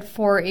we did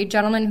for a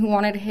gentleman who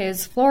wanted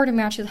his floor to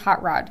match his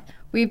hot rod.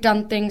 We've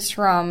done things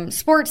from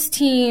sports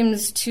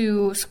teams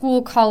to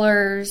school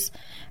colors,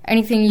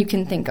 anything you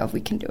can think of,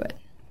 we can do it.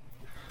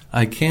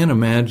 I can't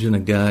imagine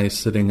a guy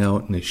sitting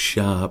out in his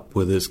shop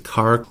with his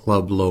car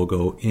club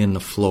logo in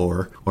the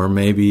floor, or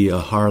maybe a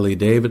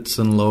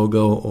Harley-Davidson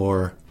logo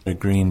or a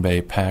Green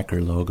Bay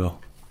Packer logo.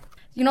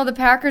 The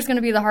packer is going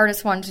to be the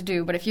hardest one to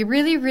do, but if you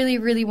really, really,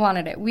 really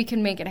wanted it, we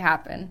can make it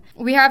happen.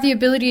 We have the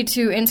ability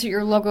to insert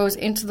your logos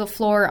into the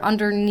floor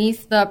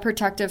underneath the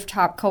protective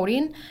top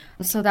coating,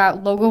 so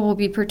that logo will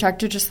be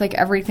protected just like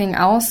everything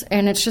else,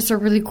 and it's just a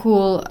really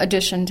cool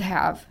addition to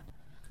have.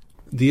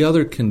 The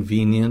other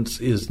convenience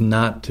is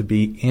not to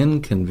be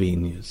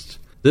inconvenienced.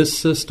 This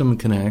system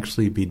can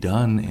actually be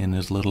done in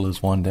as little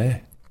as 1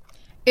 day.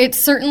 It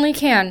certainly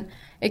can.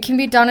 It can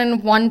be done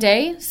in 1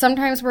 day.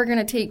 Sometimes we're going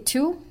to take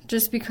 2,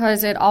 just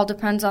because it all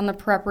depends on the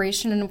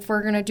preparation. And if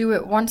we're going to do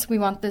it once, we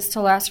want this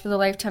to last for the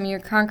lifetime of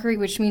your concrete,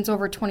 which means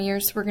over 20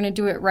 years, so we're going to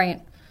do it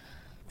right.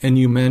 And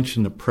you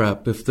mentioned the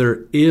prep. If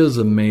there is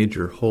a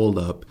major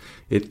holdup,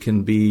 it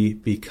can be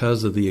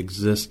because of the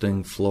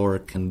existing floor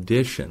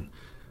condition.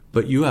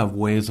 But you have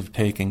ways of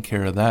taking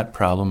care of that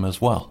problem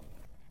as well.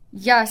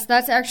 Yes,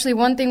 that's actually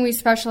one thing we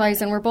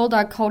specialize in. We're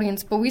Bulldog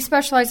Coatings, but we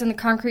specialize in the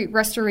concrete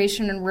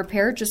restoration and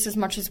repair just as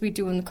much as we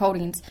do in the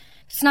coatings.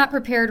 If it's not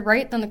prepared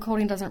right, then the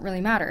coating doesn't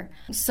really matter.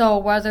 So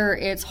whether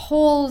it's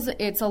holes,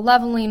 it's a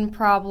leveling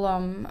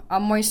problem, a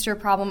moisture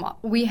problem,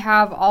 we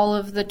have all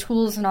of the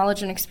tools,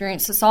 knowledge, and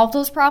experience to solve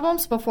those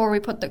problems before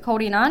we put the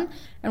coating on.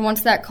 And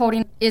once that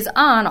coating is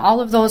on, all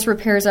of those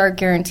repairs are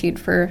guaranteed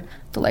for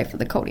the life of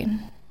the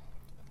coating.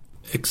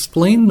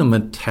 Explain the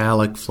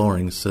metallic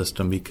flooring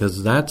system,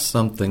 because that's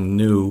something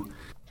new.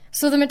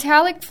 So the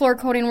metallic floor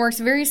coating works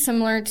very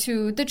similar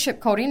to the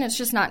chip coating. It's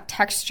just not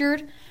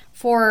textured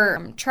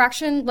for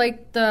traction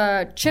like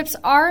the chips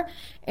are.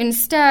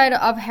 Instead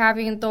of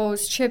having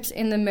those chips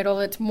in the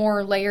middle, it's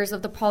more layers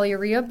of the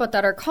polyurea, but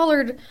that are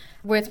colored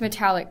with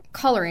metallic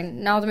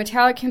coloring. Now, the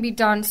metallic can be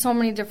done so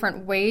many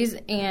different ways,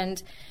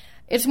 and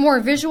it's more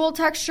visual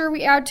texture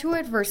we add to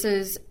it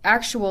versus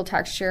actual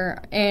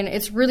texture, and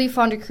it's really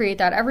fun to create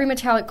that. Every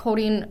metallic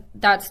coating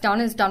that's done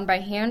is done by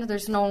hand.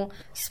 There's no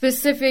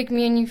specific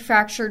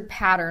manufactured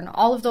pattern.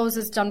 All of those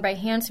is done by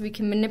hand, so we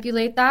can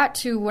manipulate that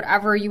to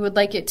whatever you would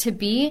like it to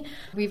be.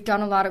 We've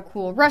done a lot of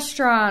cool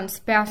restaurants,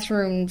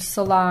 bathrooms,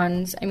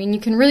 salons. I mean,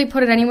 you can really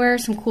put it anywhere,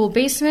 some cool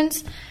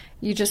basements.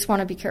 You just want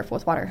to be careful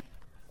with water.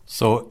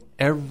 So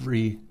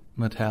every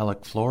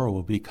metallic floor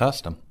will be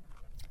custom?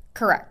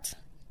 Correct.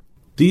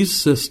 These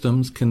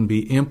systems can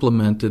be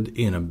implemented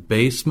in a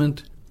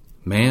basement,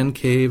 man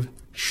cave,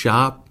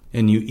 shop,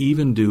 and you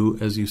even do,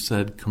 as you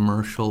said,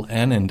 commercial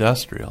and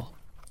industrial.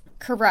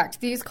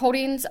 Correct. These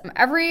coatings,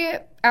 every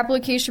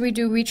application we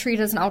do, we treat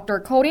as an outdoor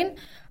coating,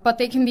 but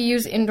they can be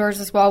used indoors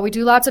as well. We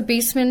do lots of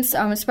basements,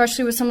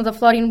 especially with some of the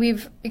flooding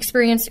we've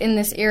experienced in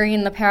this area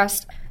in the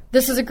past.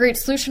 This is a great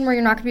solution where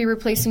you're not going to be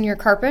replacing your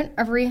carpet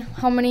every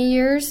how many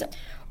years.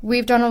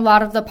 We've done a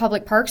lot of the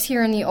public parks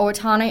here in the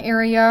Owatonna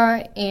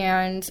area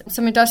and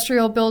some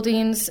industrial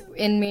buildings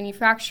in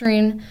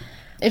manufacturing.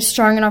 It's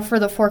strong enough for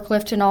the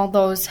forklift and all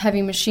those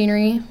heavy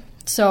machinery,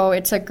 so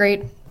it's a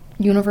great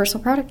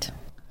universal product.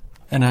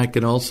 And I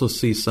can also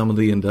see some of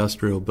the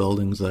industrial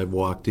buildings I've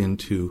walked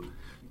into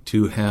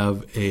to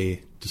have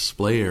a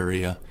display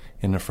area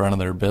in the front of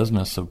their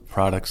business of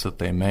products that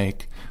they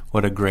make.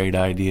 What a great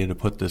idea to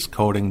put this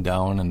coating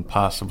down and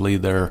possibly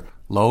their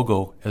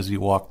logo as you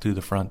walk through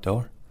the front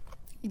door.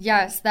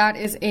 Yes, that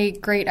is a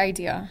great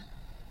idea.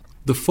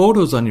 The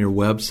photos on your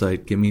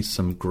website give me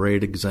some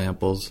great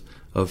examples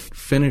of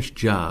finished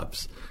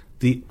jobs.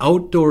 The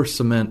outdoor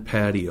cement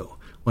patio.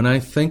 When I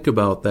think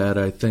about that,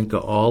 I think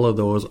of all of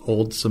those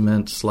old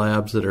cement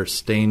slabs that are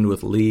stained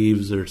with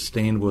leaves or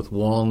stained with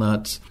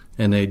walnuts,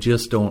 and they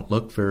just don't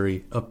look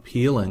very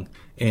appealing.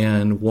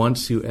 And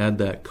once you add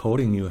that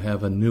coating, you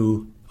have a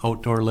new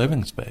outdoor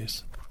living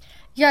space.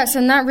 Yes,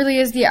 and that really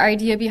is the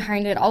idea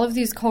behind it. All of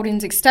these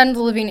coatings extend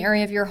the living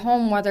area of your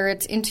home, whether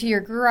it's into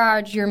your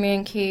garage, your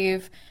man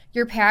cave,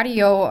 your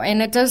patio,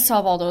 and it does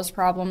solve all those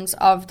problems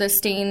of the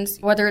stains,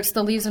 whether it's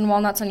the leaves and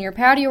walnuts on your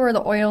patio or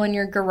the oil in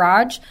your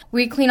garage.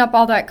 We clean up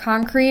all that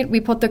concrete,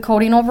 we put the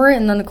coating over it,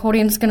 and then the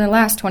coating is going to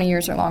last 20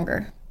 years or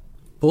longer.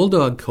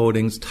 Bulldog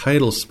Coatings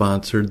title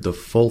sponsored the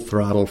Full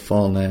Throttle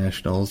Fall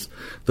Nationals.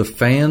 The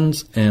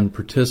fans and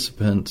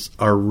participants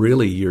are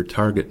really your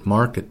target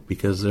market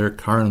because they're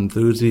car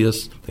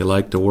enthusiasts. They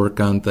like to work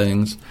on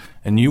things.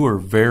 And you were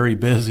very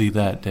busy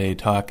that day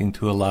talking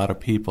to a lot of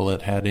people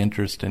that had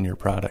interest in your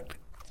product.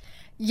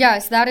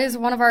 Yes, that is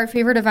one of our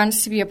favorite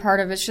events to be a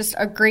part of. It's just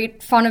a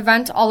great, fun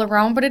event all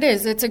around, but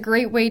it's a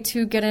great way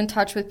to get in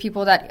touch with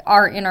people that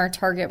are in our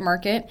target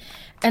market.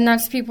 And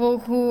that's people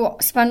who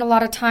spend a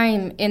lot of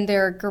time in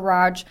their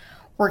garage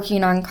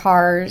working on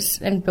cars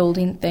and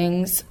building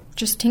things,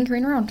 just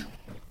tinkering around.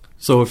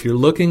 So if you're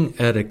looking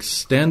at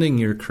extending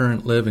your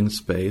current living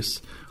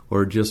space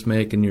or just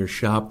making your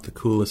shop the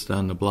coolest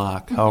on the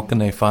block, how can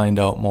they find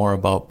out more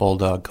about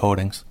Bulldog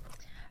Coatings?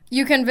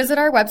 You can visit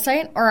our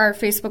website, or our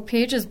Facebook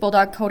page is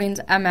Bulldog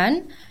Coatings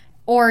MN,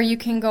 or you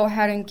can go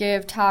ahead and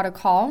give Todd a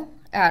call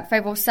at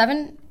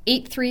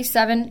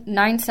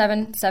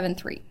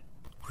 507-837-9773.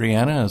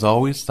 Brianna, as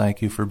always,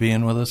 thank you for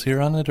being with us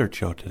here on The Dirt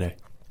Show today.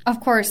 Of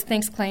course.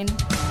 Thanks, Clayne.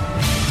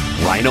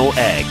 Rhino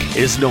Ag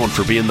is known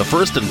for being the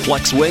first in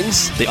flex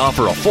wings. They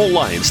offer a full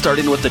line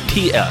starting with the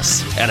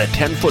TS and a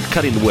 10-foot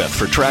cutting width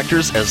for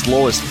tractors as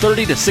low as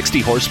 30 to 60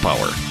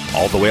 horsepower,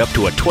 all the way up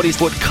to a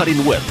 20-foot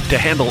cutting width to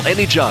handle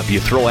any job you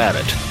throw at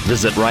it.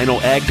 Visit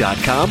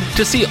rhinoag.com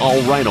to see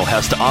all Rhino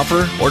has to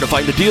offer or to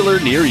find a dealer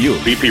near you.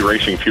 BP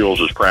Racing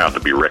Fuels is proud to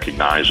be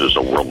recognized as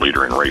a world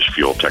leader in race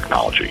fuel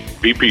technology.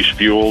 BP's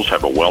fuels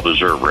have a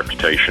well-deserved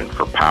reputation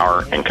for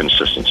power and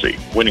consistency,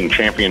 winning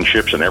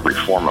championships in every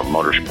form of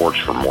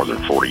motorsports for more than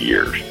 40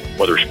 years.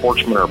 Whether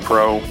sportsman or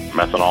pro,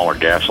 methanol or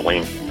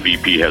gasoline,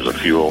 BP has a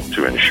fuel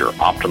to ensure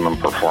optimum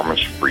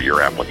performance for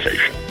your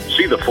application.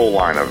 See the full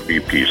line of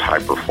VP's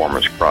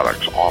high-performance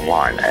products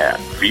online at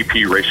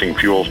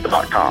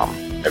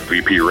vpracingfuels.com. At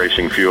VP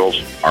Racing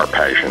Fuels, our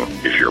passion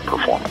is your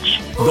performance.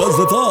 Does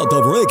the thought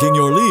of raking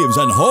your leaves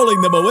and hauling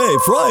them away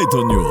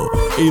frighten you?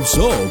 If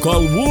so,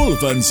 call Wolf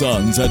 &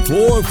 Sons at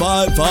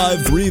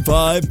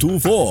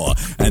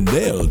 455-3524, and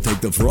they'll take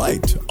the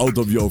fright out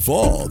of your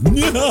fall.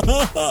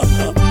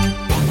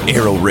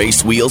 Aero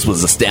Race Wheels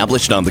was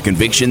established on the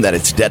conviction that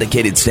its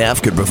dedicated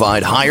staff could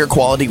provide higher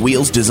quality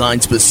wheels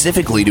designed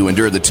specifically to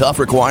endure the tough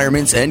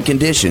requirements and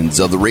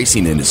conditions of the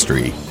racing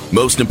industry.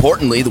 Most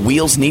importantly, the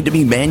wheels need to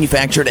be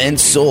manufactured and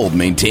sold,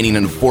 maintaining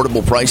an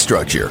affordable price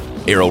structure.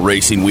 Aero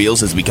Racing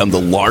Wheels has become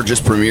the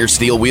largest premier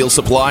steel wheel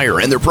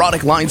supplier, and their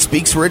product line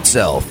speaks for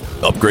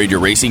itself. Upgrade your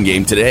racing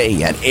game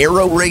today at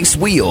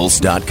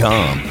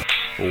aeroracewheels.com.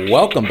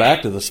 Welcome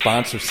back to the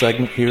sponsor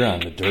segment here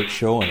on The Dirt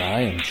Show, and I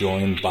am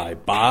joined by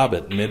Bob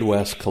at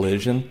Midwest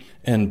Collision.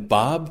 And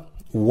Bob,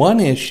 one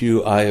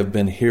issue I have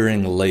been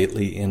hearing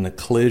lately in the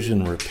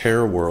collision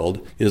repair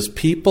world is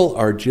people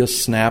are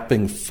just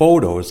snapping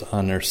photos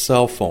on their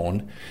cell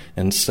phone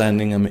and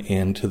sending them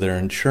in to their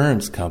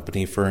insurance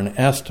company for an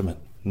estimate.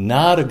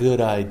 Not a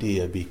good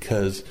idea,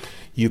 because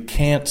you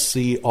can't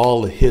see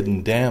all the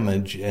hidden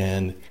damage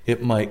and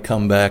it might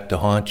come back to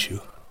haunt you.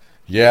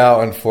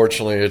 Yeah,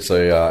 unfortunately, it's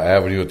a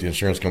avenue that the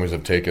insurance companies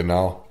have taken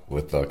now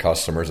with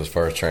customers as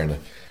far as trying to,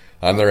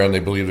 on their end, they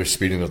believe they're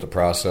speeding up the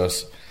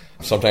process.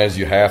 Sometimes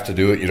you have to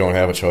do it. You don't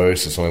have a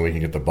choice. It's only we can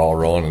get the ball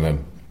rolling, and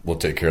then we'll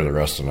take care of the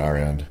rest on our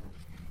end.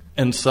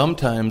 And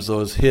sometimes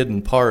those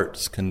hidden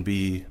parts can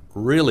be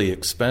really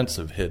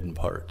expensive hidden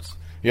parts.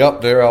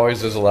 Yep, there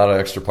always is a lot of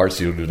extra parts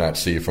you do not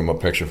see from a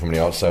picture from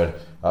the outside,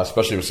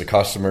 especially if it's a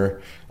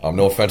customer.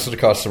 No offense to the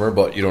customer,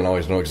 but you don't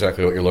always know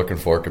exactly what you're looking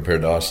for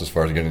compared to us as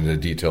far as getting the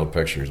detailed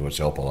pictures, which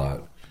help a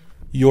lot.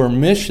 Your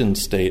mission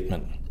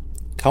statement: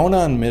 count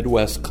on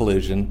Midwest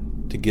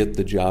Collision to get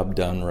the job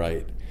done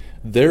right.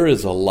 There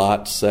is a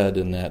lot said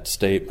in that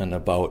statement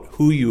about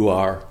who you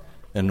are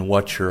and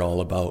what you're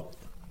all about.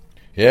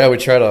 Yeah, we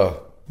try to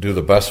do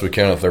the best we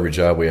can with every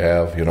job we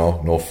have,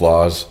 no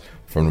flaws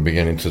from the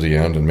beginning to the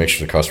end, and make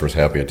sure the customer's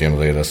happy at the end of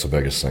the day. That's the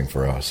biggest thing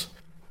for us.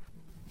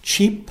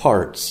 Cheap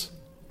parts.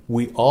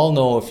 We all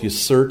know if you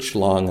search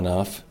long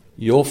enough,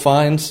 you'll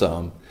find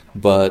some,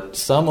 but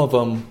some of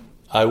them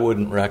I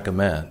wouldn't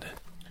recommend.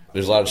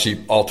 There's a lot of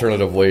cheap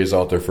alternative ways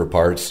out there for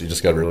parts. You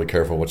just got to be really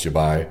careful what you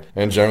buy.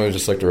 And generally,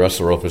 just like the rest of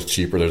the world, if it's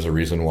cheaper, there's a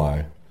reason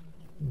why.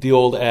 The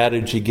old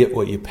adage, you get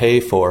what you pay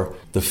for.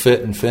 The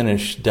fit and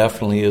finish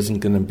definitely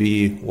isn't going to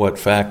be what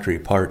factory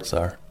parts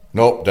are.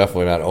 Nope,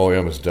 definitely not.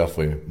 OEM is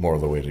definitely more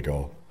of the way to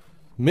go.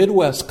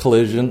 Midwest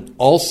Collision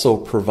also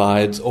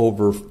provides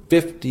over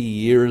 50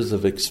 years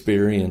of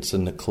experience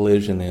in the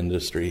collision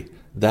industry.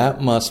 That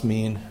must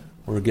mean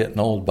we're getting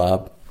old,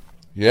 Bob.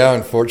 Yeah,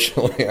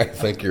 unfortunately, I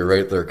think you're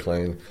right there,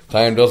 Clayton.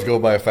 Time does go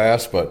by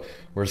fast, but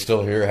we're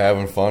still here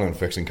having fun and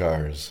fixing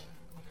cars.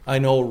 I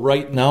know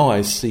right now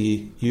I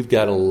see you've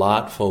got a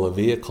lot full of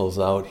vehicles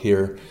out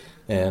here,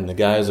 and the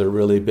guys are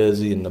really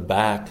busy in the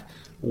back.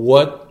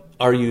 What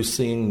are you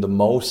seeing the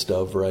most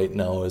of right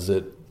now? Is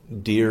it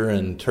deer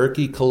and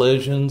turkey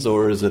collisions,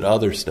 or is it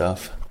other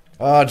stuff?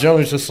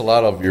 Generally, it's just a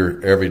lot of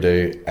your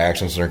everyday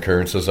actions and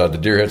occurrences. The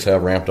deer hits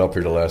have ramped up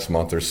here the last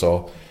month or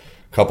so.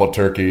 A couple of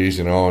turkeys,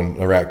 and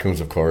the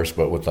raccoons, of course.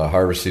 But with the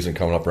harvest season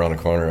coming up around the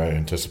corner, I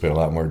anticipate a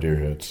lot more deer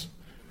hits.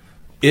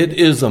 It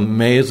is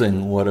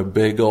amazing what a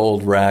big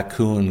old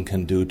raccoon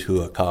can do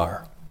to a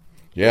car.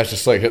 Yeah, it's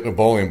just like hitting a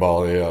bowling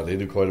ball. They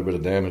do quite a bit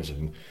of damage.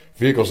 And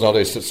vehicles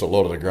nowadays sit so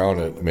low to the ground,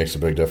 it makes a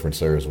big difference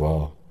there as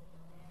well.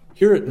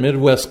 Here at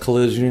Midwest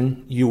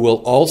Collision, you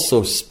will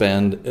also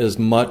spend as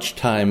much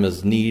time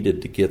as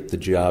needed to get the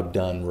job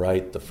done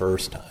right the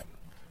first time.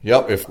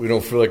 Yep, if we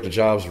don't feel like the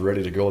job's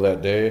ready to go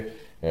that day,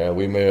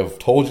 we may have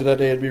told you that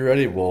day it'd be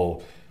ready,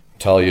 we'll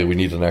tell you we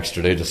need an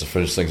extra day just to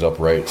finish things up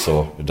right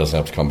so it doesn't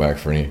have to come back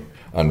for any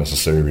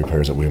unnecessary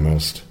repairs that we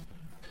missed.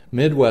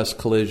 Midwest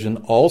Collision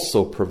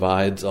also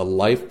provides a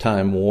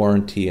lifetime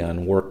warranty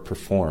on work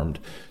performed.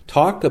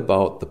 Talk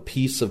about the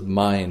peace of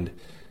mind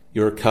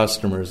your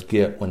customers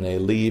get when they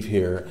leave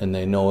here and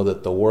they know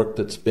that the work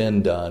that's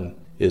been done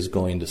is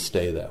going to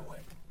stay that way.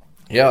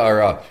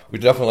 Yeah, we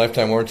definitely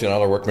lifetime warranty on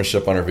all our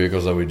workmanship on our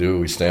vehicles that we do.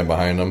 We stand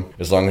behind them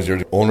as long as you're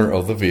the owner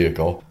of the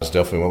vehicle. That's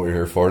definitely what we're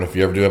here for. And if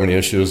you ever do have any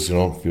issues,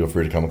 feel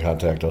free to come and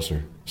contact us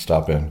or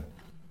stop in.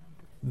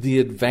 The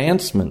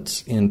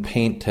advancements in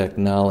paint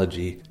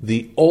technology,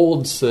 the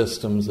old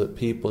systems that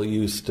people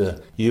used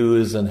to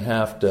use and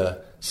have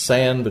to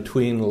sand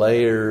between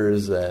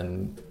layers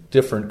and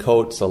different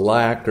coats of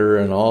lacquer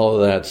and all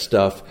of that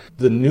stuff,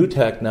 the new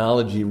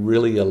technology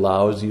really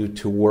allows you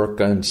to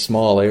work on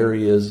small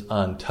areas,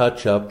 on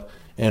touch-up,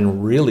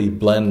 and really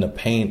blend the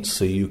paint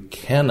so you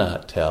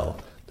cannot tell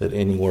that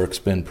any work's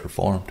been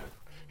performed.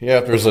 Yeah,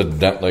 if there's a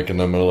dent like in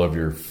the middle of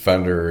your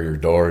fender or your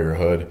door or your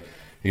hood,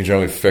 you can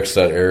generally fix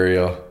that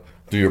area,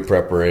 do your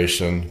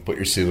preparation, put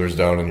your sealers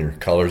down and your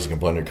colors, you can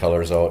blend your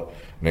colors out,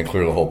 and then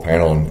clear the whole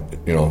panel,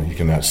 and you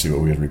can not see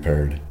what we had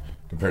repaired.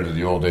 Compared to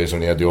the old days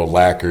when you had the old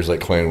lacquers,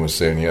 like Clayton was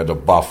saying, you had to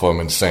buff them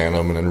and sand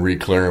them and then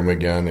re-clear them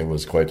again. It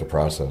was quite the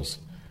process.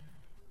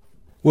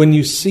 When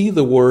you see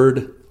the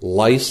word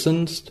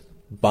licensed,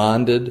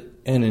 bonded,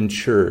 and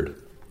insured,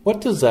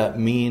 what does that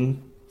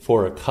mean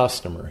for a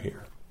customer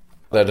here?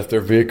 That if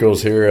their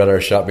vehicle's here at our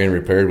shop being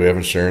repaired, we have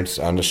insurance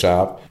on the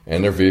shop,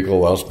 and their vehicle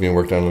while it's being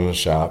worked on in the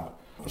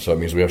shop. So it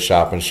means we have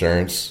shop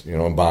insurance,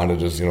 and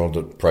bonded is,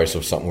 the price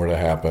if something were to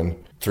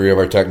happen. 3 of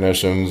our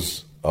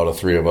technicians out of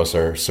 3 of us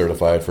are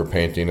certified for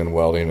painting and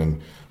welding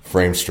and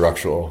frame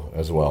structural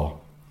as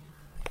well.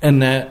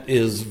 And that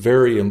is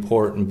very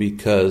important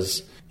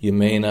because you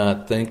may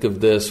not think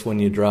of this when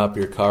you drop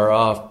your car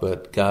off,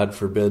 but God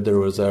forbid there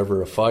was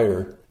ever a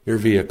fire, your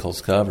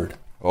vehicle's covered.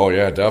 Oh,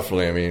 yeah,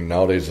 definitely. I mean,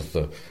 nowadays with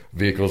the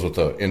vehicles with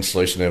the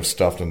insulation they have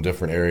stuffed in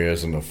different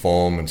areas and the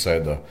foam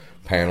inside the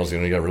panels,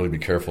 you got to really be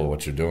careful of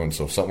what you're doing.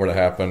 So if something were to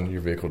happen,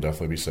 your vehicle will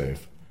definitely be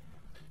safe.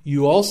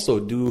 You also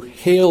do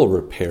hail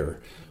repair,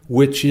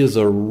 which is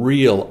a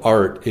real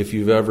art if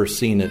you've ever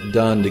seen it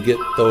done, to get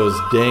those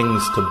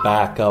dings to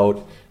back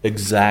out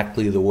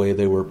exactly the way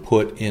they were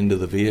put into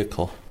the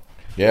vehicle.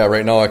 Yeah,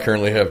 right now I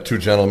currently have 2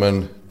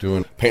 gentlemen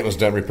doing paintless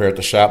dent repair at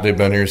the shop. They've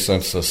been here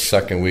since the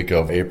second week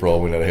of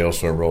April when that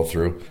hailstorm rolled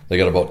through. They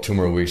got about 2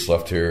 more weeks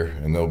left here,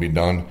 and they'll be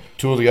done.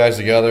 2 of the guys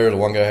together, the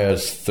one guy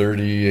has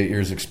 38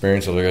 years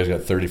experience, the other guy's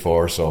got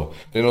 34, so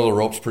they know the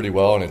ropes pretty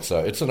well, and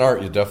it's an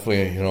art. You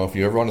definitely, if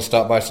you ever want to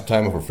stop by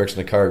sometime, if we're fixing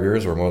a car of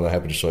yours, we're more than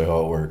happy to show you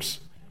how it works.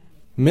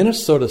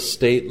 Minnesota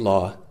state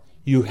law,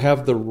 you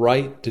have the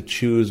right to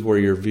choose where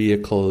your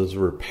vehicle is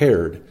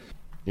repaired.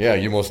 Yeah,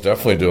 you most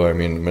definitely do. I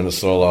mean,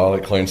 Minnesota law,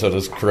 like Clayton said,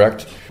 is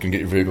correct. You can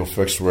get your vehicle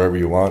fixed wherever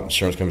you want.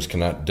 Insurance companies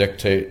cannot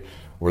dictate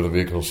where the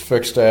vehicle is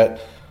fixed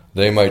at.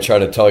 They might try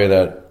to tell you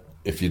that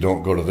if you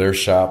don't go to their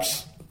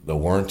shops, the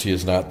warranty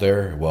is not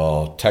there.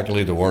 Well,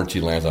 technically the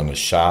warranty lands on the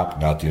shop,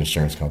 not the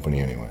insurance company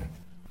anyway.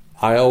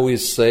 I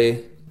always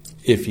say,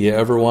 if you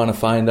ever want to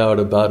find out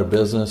about a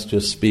business,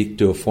 just speak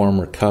to a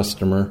former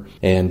customer.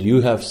 And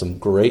you have some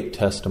great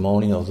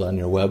testimonials on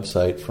your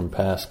website from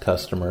past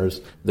customers.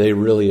 They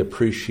really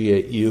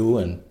appreciate you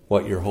and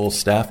what your whole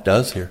staff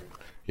does here.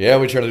 Yeah,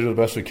 we try to do the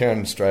best we can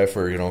and strive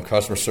for,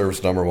 customer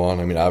service number one.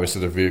 I mean,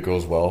 obviously their vehicle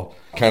as well.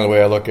 Kind of the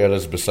way I look at it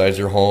is, besides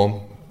your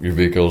home, your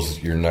vehicle's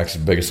your next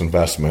biggest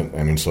investment.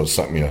 I mean, so it's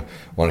something you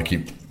want to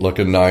keep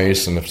looking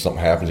nice, and if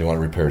something happens, you want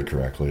to repair it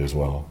correctly as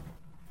well.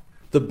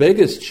 The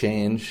biggest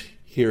change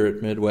here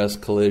at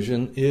Midwest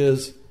Collision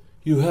is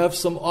you have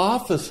some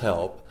office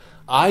help.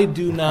 I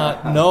do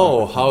not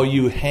know how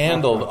you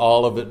handled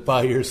all of it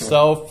by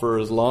yourself for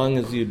as long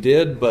as you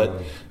did,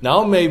 but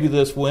now maybe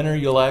this winter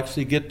you'll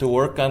actually get to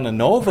work on the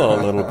Nova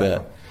a little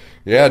bit.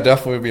 Yeah,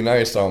 definitely would be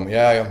nice.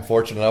 I'm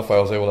fortunate enough I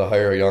was able to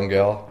hire a young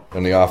gal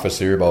in the office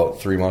here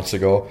about 3 months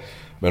ago.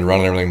 Been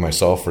running everything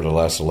myself for the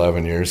last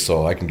 11 years,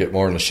 so I can get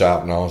more in the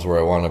shop now is where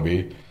I want to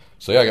be.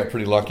 So yeah, I got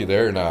pretty lucky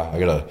there, and I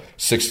got a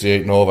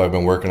 68 Nova I've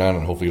been working on,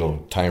 and hopefully it'll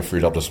time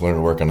freed up this winter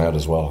to work on that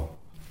as well.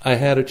 I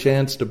had a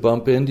chance to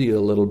bump into you a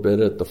little bit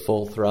at the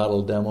Full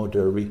Throttle Demo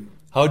Derby.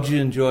 How'd you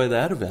enjoy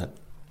that event?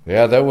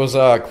 Yeah, that was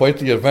quite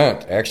the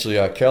event. Actually,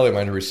 Kelly,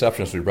 my new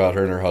receptionist, we brought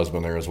her and her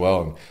husband there as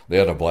well, and they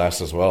had a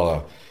blast as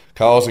well.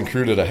 Kyle's and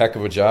crew did a heck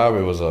of a job.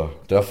 It was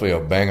definitely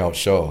a bang-out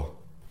show.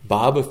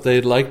 Bob, if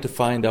they'd like to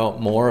find out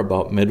more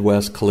about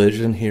Midwest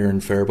Collision here in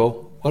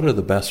Faribault, what are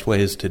the best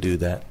ways to do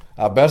that?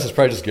 Best is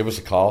probably just give us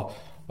a call.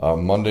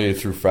 Monday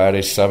through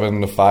Friday,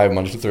 7 to 5.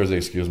 Monday through Thursday,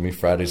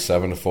 Friday,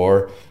 7 to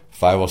 4.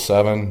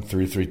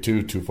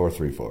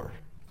 507-332-2434.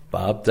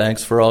 Bob,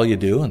 thanks for all you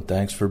do, and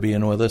thanks for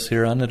being with us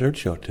here on the Dirt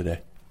Show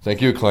today.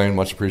 Thank you, Clayton.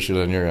 Much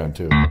appreciated on your end,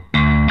 too.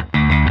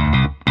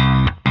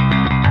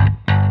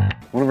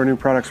 One of our new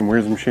products from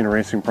Weir's Machine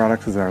Racing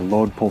Products is our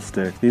load pull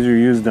stick. These are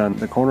used on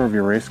the corner of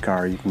your race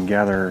car. You can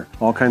gather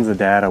all kinds of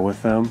data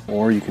with them,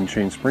 or you can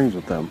change springs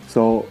with them.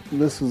 So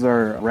this is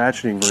our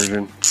ratcheting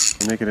version.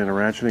 We make it into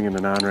ratcheting and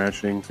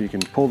non-ratcheting, so you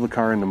can pull the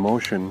car into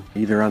motion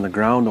either on the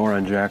ground or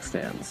on jack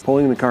stands.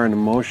 Pulling the car into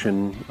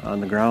motion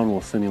on the ground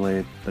will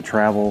simulate the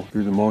travel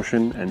through the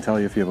motion and tell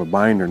you if you have a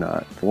bind or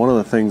not. One of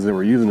the things that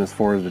we're using this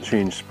for is to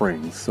change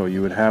springs. So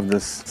you would have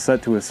this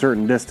set to a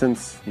certain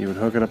distance, you would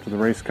hook it up to the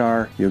race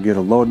car, you'll get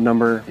a load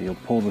number, you'll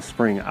pull the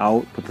spring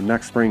out, put the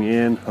next spring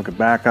in, hook it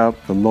back up,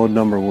 the load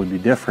number will be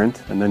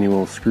different, and then you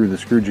will screw the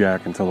screw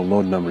jack until the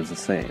load number is the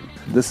same.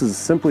 This is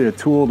simply a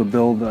tool to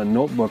build a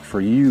notebook for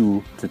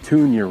you to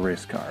tune your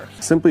race cars.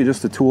 Simply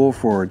just a tool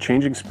for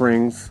changing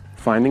springs,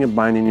 finding and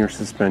binding your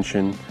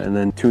suspension, and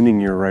then tuning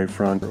your right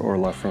front or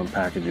left front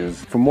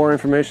packages. For more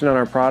information on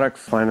our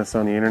products, find us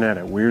on the internet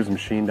at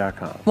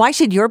weirsmachine.com. Why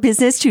should your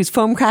business choose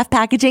Foamcraft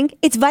Packaging?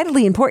 It's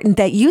vitally important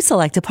that you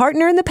select a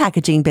partner in the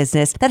packaging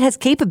business that has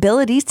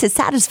capabilities to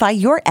satisfy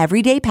your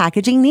everyday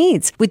packaging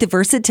needs with the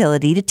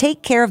versatility to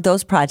take care of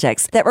those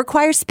projects that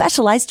require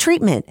specialized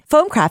treatment.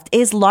 Foamcraft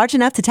is large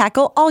enough to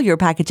tackle all your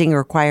packaging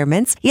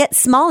requirements, yet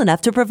small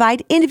enough to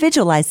provide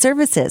individualized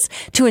services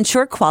to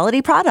ensure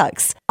quality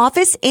products.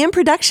 Office and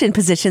production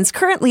positions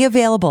currently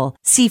available.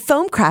 See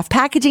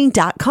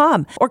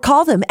foamcraftpackaging.com or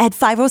call them at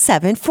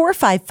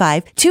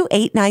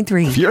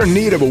 507-455-2893. If you're in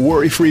need of a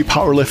worry-free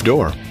PowerLift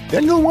door,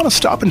 then you'll want to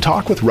stop and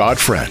talk with Rod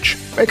French.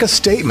 Make a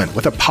statement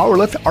with a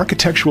PowerLift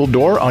architectural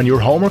door on your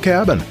home or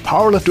cabin.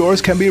 PowerLift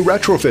doors can be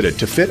retrofitted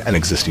to fit an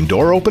existing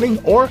door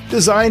opening or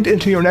designed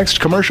into your next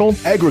commercial,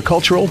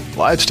 agricultural,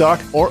 livestock,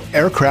 or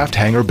aircraft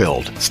hangar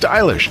build.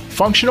 Stylish,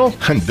 functional,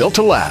 and built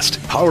to last.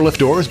 PowerLift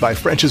doors by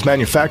French's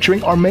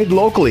Manufacturing are made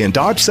locally in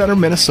Dodge Center,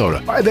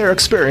 Minnesota by their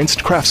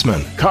experienced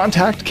craftsmen.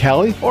 Contact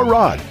Callie or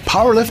Rod.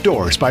 PowerLift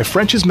doors by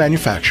French's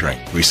Manufacturing.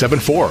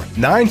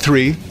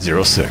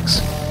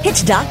 374-9306.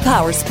 Hitchdock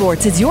Power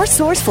Sports is your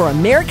source for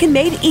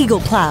American-made Eagle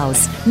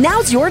plows.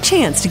 Now's your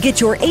chance to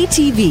get your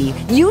ATV,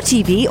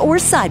 UTV, or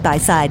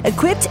side-by-side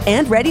equipped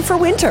and ready for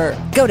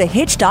winter. Go to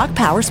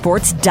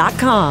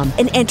hitchdockpowersports.com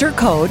and enter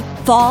code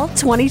FALL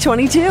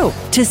 2022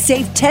 to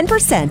save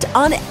 10%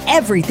 on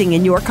everything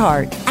in your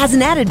cart. As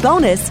an added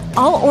bonus,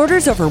 all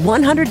orders over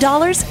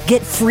 $100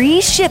 get free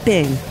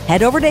shipping.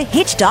 Head over to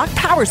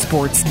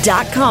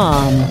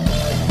hitchdockpowersports.com.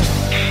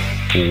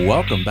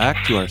 Welcome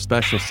back to our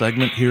special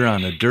segment here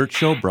on The Dirt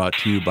Show, brought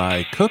to you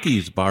by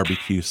Cookies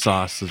Barbecue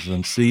Sauces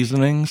and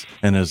Seasonings.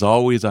 And as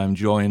always, I'm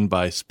joined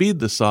by Speed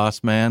the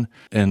Sauce Man.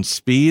 And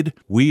Speed,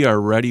 we are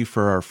ready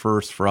for our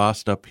first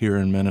frost up here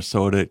in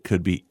Minnesota. It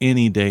could be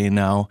any day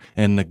now.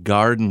 And the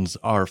gardens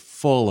are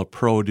full of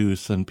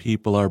produce and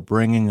people are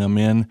bringing them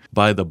in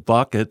by the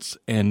buckets.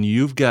 And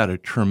you've got a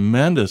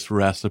tremendous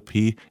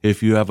recipe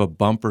if you have a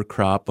bumper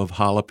crop of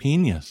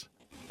jalapenos.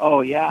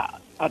 Oh, yeah.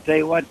 I'll tell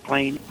you what,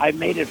 Clayne, I've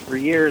made it for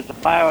years.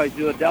 I always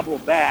do a double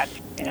batch,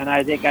 and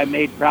I think I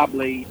made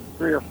probably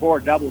 3 or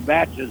 4 double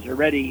batches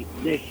already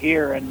this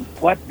year. And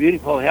what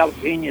beautiful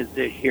jalapenos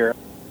this year.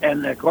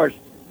 And, of course,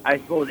 I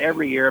suppose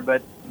every year,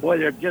 but, boy,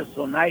 they're just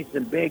so nice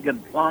and big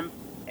and plump.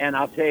 And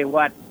I'll tell you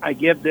what, I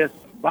give this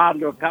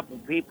bottle to a couple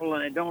of people,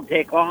 and it don't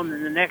take long.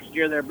 And the next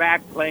year they're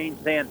back playing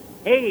saying,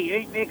 hey, you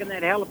ain't making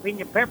that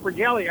jalapeno pepper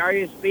jelly, are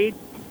you, Speed?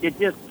 It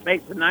just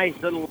makes a nice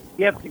little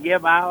gift to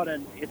give out,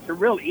 and it's a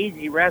real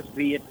easy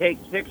recipe. You take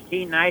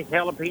 16 nice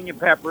jalapeno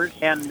peppers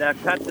and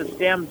cut the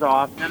stems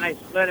off. Then I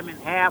split them in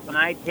half, and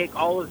I take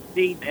all the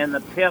seeds and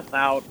the pith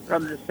out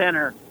from the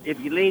center. If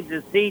you leave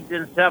the seeds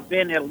and stuff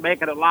in, it'll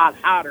make it a lot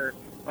hotter.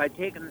 By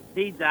taking the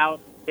seeds out,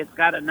 it's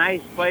got a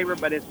nice flavor,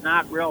 but it's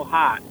not real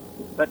hot.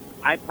 But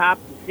I pop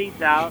the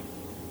seeds out,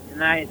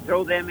 and I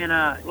throw them in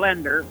a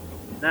blender.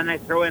 Then I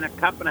throw in a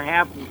cup and a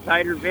half of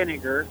cider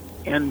vinegar,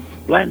 and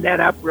blend that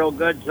up real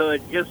good so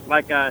it's just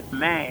like a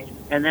mash,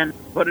 and then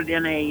put it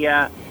in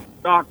a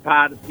stock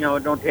pot. You know,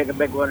 don't take a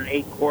big one, an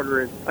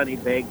 8-quarter is plenty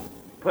big.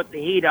 Put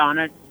the heat on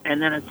it,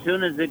 and then as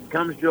soon as it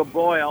comes to a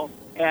boil,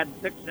 add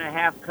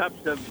 6.5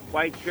 cups of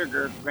white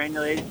sugar,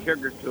 granulated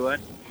sugar to it,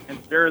 and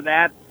stir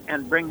that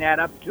and bring that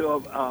up to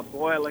a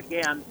boil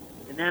again,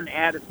 and then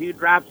add a few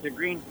drops of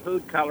green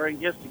food coloring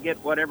just to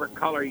get whatever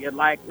color you'd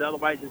like.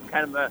 Otherwise, it's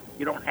kind of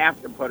you don't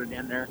have to put it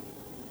in there.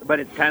 But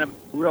it's kind of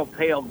real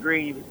pale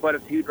green. If you put a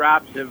few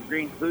drops of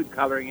green food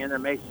coloring in there,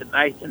 it makes it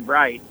nice and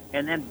bright.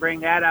 And then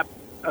bring that up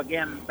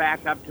again,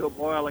 back up to a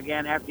boil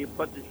again after you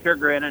put the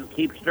sugar in and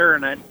keep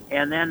stirring it.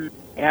 And then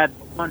add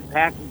 1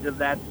 package of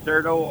that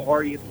Certo,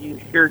 or you can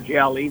use Sure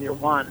Gel, either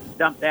one.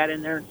 Dump that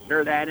in there and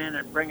stir that in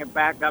and bring it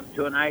back up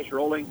to a nice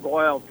rolling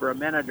boil for a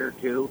minute or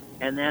two.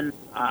 And then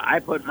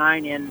I put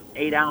mine in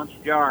 8-ounce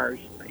jars.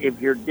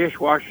 If your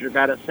dishwasher's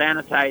got a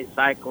sanitize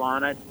cycle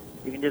on it,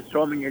 you can just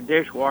throw them in your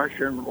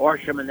dishwasher and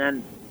wash them, and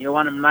then you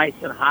want them nice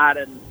and hot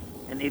and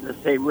needless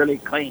to say, really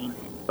clean.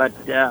 But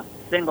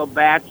single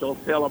batch will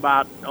fill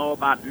about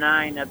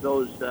 9 of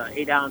those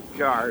 8-ounce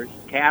jars.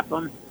 Cap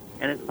them,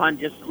 and it's fun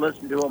just to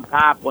listen to them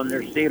pop when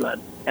they're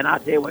sealing. And I'll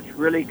tell you what's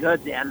really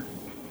good then,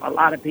 a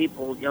lot of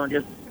people,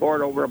 just pour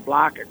it over a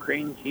block of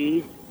cream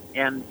cheese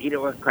and eat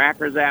it with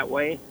crackers that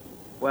way.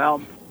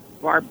 Well,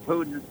 Barb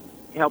Puden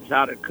helps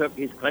out at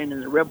Cookies cleaning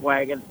the rib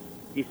wagon.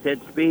 She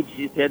said,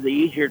 the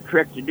easier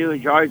trick to do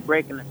is you're always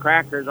breaking the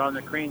crackers on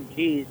the cream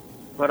cheese.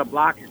 Put a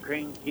block of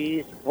cream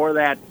cheese, pour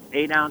that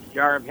 8-ounce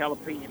jar of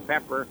jalapeno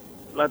pepper,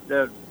 let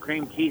the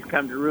cream cheese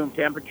come to room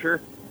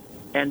temperature,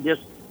 and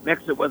just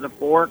mix it with a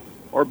fork.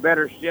 Or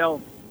better still,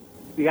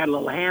 if you got a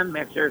little hand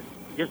mixer,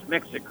 just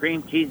mix the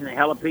cream cheese and the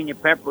jalapeno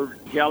pepper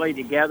jelly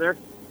together,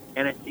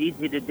 and it's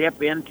easy to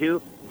dip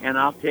into. And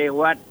I'll tell you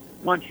what,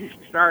 once you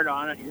start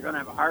on it, you're going to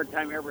have a hard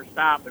time ever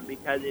stopping,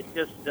 because it's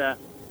just,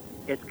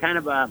 it's kind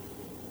of a,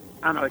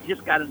 I don't know, it's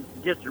just got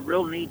just a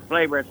real neat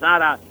flavor. It's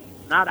not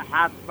a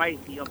hot,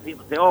 spicy.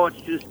 People say, oh, it's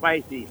too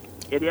spicy.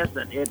 It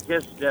isn't. It's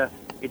just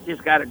It's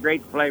just got a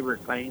great flavor,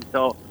 Clayton.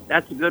 So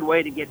that's a good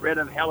way to get rid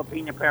of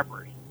jalapeno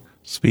peppers.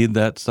 Speed,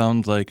 that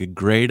sounds like a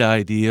great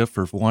idea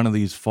for one of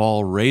these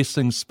fall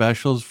racing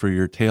specials for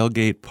your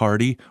tailgate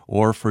party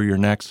or for your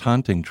next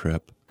hunting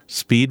trip.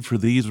 Speed, for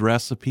these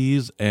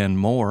recipes and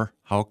more,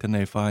 how can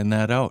they find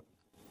that out?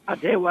 I'll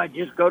tell you what,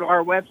 just go to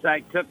our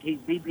website,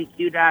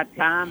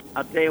 cookiesbbq.com.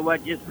 I'll tell you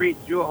what, just read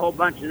through a whole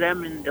bunch of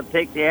them, and it'll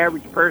take the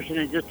average person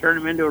and just turn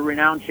them into a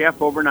renowned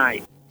chef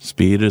overnight.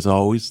 Speed, as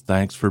always,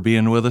 thanks for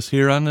being with us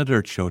here on The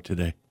Dirt Show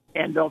today.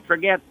 And don't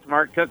forget,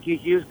 smart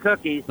cookies use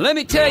cookies. Let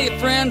me tell you,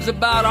 friends,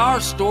 about our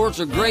store. It's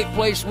a great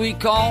place we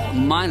call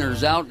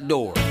Miners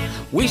Outdoor.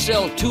 We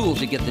sell tools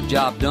to get the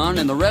job done,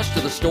 and the rest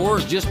of the store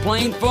is just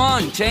plain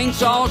fun.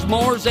 Chainsaws,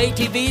 mowers,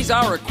 ATVs,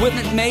 our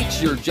equipment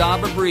makes your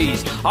job a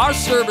breeze. Our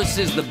service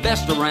is the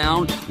best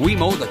around. We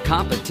mow the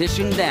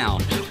competition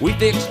down. We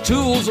fix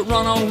tools that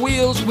run on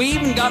wheels. We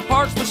even got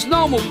parts for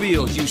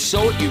snowmobiles. You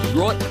sow it, you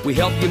grow it, we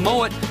help you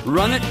mow it,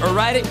 run it or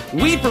ride it.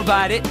 We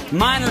provide it.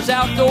 Miners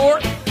Outdoor,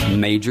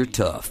 Major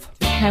Tough.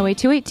 Highway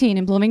 218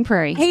 in Blooming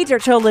Prairie. Hey,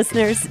 Dirt Show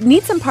listeners.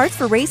 Need some parts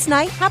for race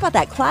night? How about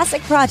that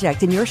classic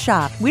project in your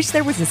shop? Wish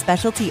there was a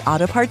specialty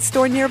auto parts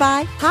store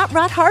nearby? Hot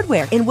Rod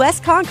Hardware in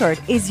West Concord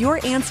is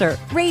your answer.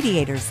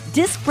 Radiators,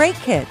 disc brake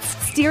kits,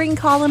 steering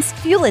columns,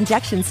 fuel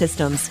injection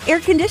systems, air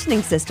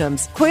conditioning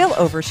systems, coil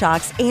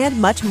overshocks, and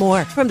much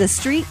more. From the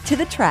street to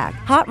the track,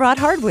 Hot Rod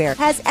Hardware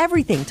has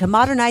everything to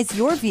modernize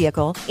your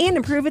vehicle and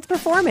improve its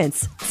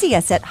performance. See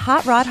us at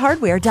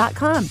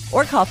hotrodhardware.com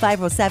or call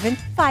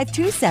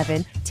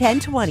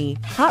 507-527-1020.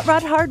 Hot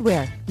Rod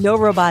Hardware. No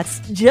robots,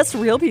 just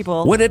real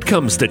people. When it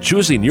comes to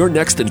choosing your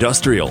next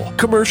industrial,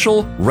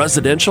 commercial,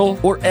 residential,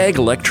 or ag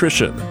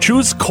electrician,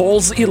 choose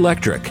Coles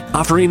Electric,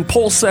 offering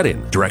pole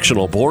setting,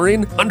 directional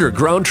boring,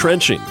 underground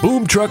trenching,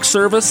 boom truck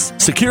service,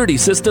 security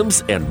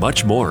systems, and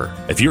much more.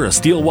 If you're a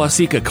Steel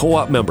Waseca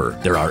Co-op member,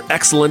 there are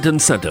excellent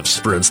incentives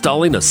for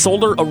installing a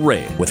solar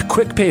array with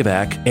quick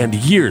payback and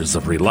years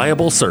of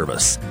reliable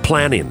service.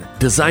 Planning,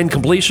 design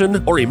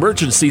completion, or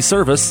emergency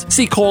service,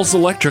 see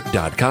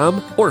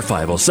coleselectric.com or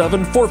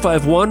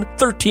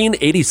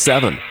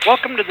 507-451-1387.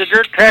 Welcome to the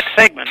Dirt Track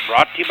segment,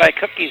 brought to you by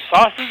Cookies,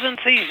 Sauces, and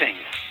Seasonings.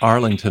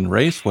 Arlington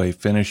Raceway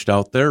finished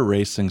out their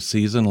racing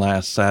season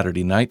last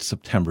Saturday night,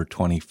 September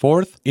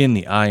 24th, in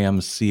the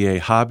IMCA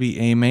Hobby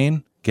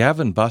A-Main.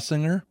 Gavin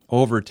Bussinger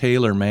over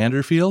Taylor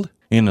Manderfield.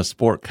 In the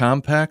Sport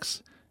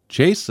Compacts,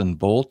 Jason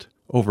Bolt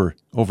over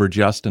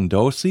Justin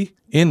Dosey.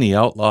 In the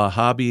Outlaw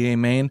Hobby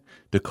A-Main,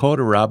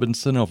 Dakota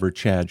Robinson over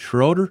Chad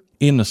Schroeder.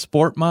 In the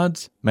Sport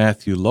Mods,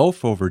 Matthew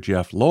Loaf over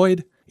Jeff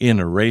Lloyd. In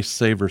the Race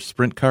Saver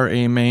Sprint Car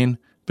A-Main,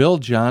 Bill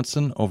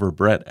Johnson over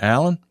Brett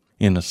Allen.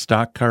 In the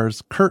Stock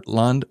Cars, Kurt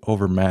Lund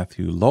over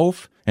Matthew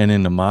Loaf. And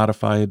in the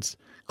Modifieds,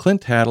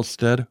 Clint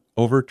Hattelstead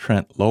over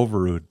Trent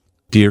Loverud.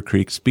 Deer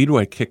Creek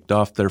Speedway kicked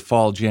off their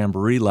Fall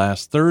Jamboree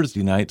last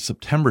Thursday night,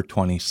 September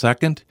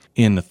 22nd.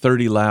 In the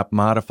 30-lap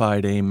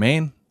Modified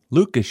A-Main,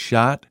 Lucas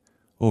Schott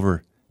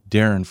over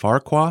Darren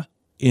Farquhar.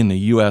 In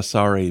the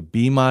USRA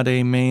B-Mod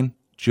A-Main,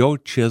 Joe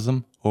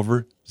Chisholm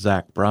over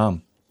Zach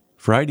Brom.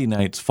 Friday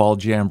night's Fall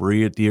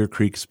Jamboree at Deer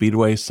Creek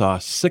Speedway saw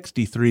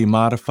 63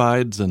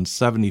 Modifieds and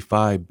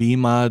 75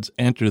 B-Mods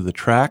enter the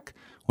track.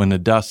 When the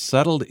dust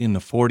settled in the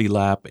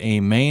 40-lap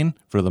A-Main,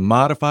 for the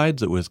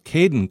Modifieds it was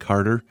Caden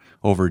Carter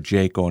over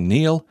Jake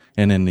O'Neill,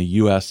 and in the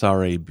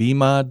USRA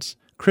B-Mods,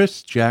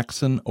 Chris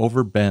Jackson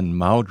over Ben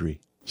Maudry.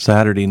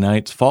 Saturday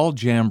night's Fall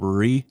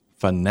Jamboree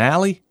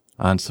finale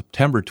on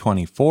September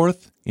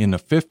 24th in the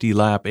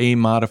 50-lap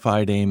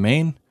A-Modified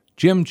A-Main,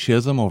 Jim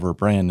Chisholm over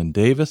Brandon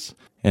Davis,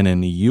 and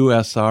in the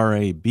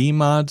USRA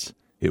B-Mods,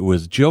 it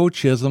was Joe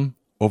Chisholm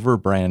over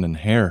Brandon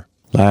Hare.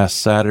 Last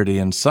Saturday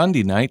and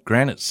Sunday night,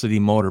 Granite City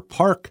Motor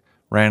Park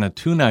ran a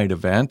two-night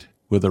event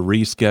with a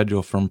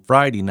reschedule from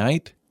Friday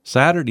night.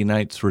 Saturday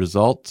night's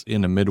results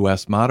in the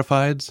Midwest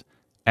Modifieds,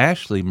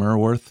 Ashley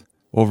Merworth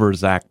over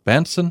Zach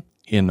Benson.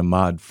 In the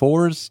Mod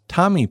 4s,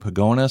 Tommy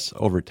Pagonis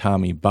over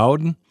Tommy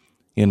Bowden.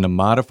 In the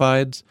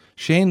Modifieds,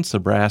 Shane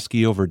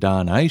Sobraski over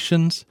Don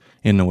Eichens.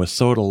 In the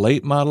Wissota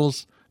Late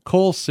Models,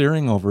 Cole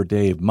Searing over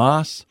Dave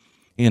Moss.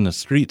 In the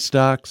Street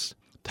Stocks,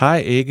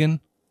 Ty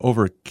Egan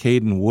over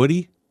Caden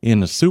Woody.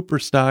 In the Super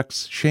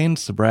Stocks, Shane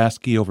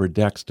Sobraski over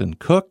Dexton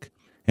Cook.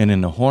 And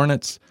in the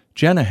Hornets,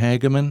 Jenna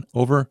Hageman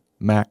over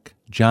Mac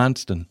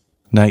Johnston.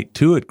 Night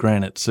 2 at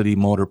Granite City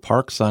Motor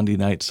Park, Sunday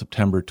night,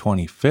 September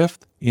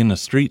 25th. In the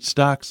Street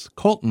Stocks,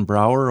 Colton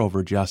Brower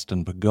over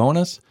Justin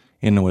Pagonis.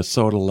 In the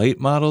Wissota Late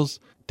Models,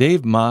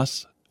 Dave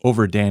Moss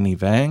over Danny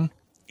Vang.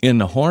 In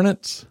the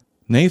Hornets,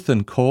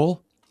 Nathan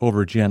Cole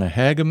over Jenna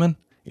Hageman.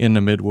 In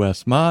the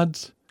Midwest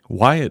Mods,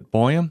 Wyatt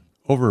Boyum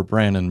over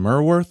Brandon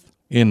Merworth.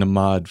 In the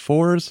Mod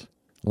 4s,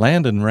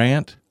 Landon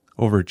Rant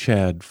over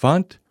Chad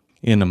Funt.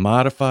 In the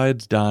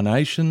Modifieds, Don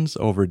Eichens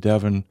over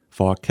Devin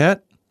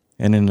Fauquette.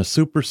 And in the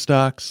Super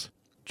Stocks,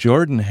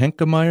 Jordan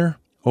Henkemeyer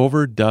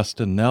over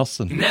Dustin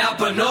Nelson.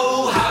 Napa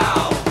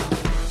know-how.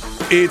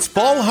 It's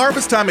fall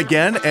harvest time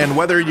again, and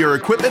whether your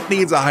equipment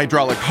needs a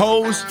hydraulic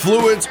hose,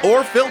 fluids,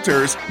 or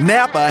filters,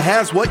 Napa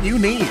has what you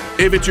need.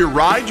 If it's your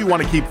ride you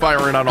want to keep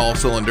firing on all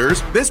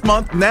cylinders, this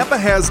month Napa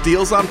has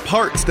deals on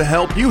parts to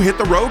help you hit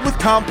the road with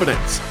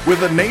confidence.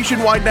 With a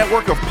nationwide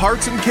network of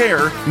parts and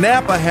care,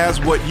 Napa has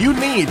what you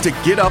need to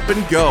get up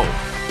and go.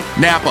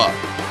 Napa,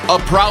 a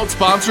proud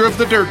sponsor of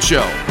The Dirt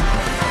Show.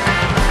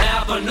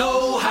 Napa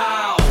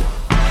know-how.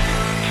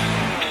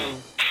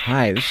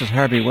 Hi, this is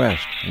Harvey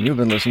West, and you've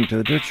been listening to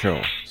The Dirt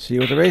Show. See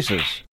you at the races.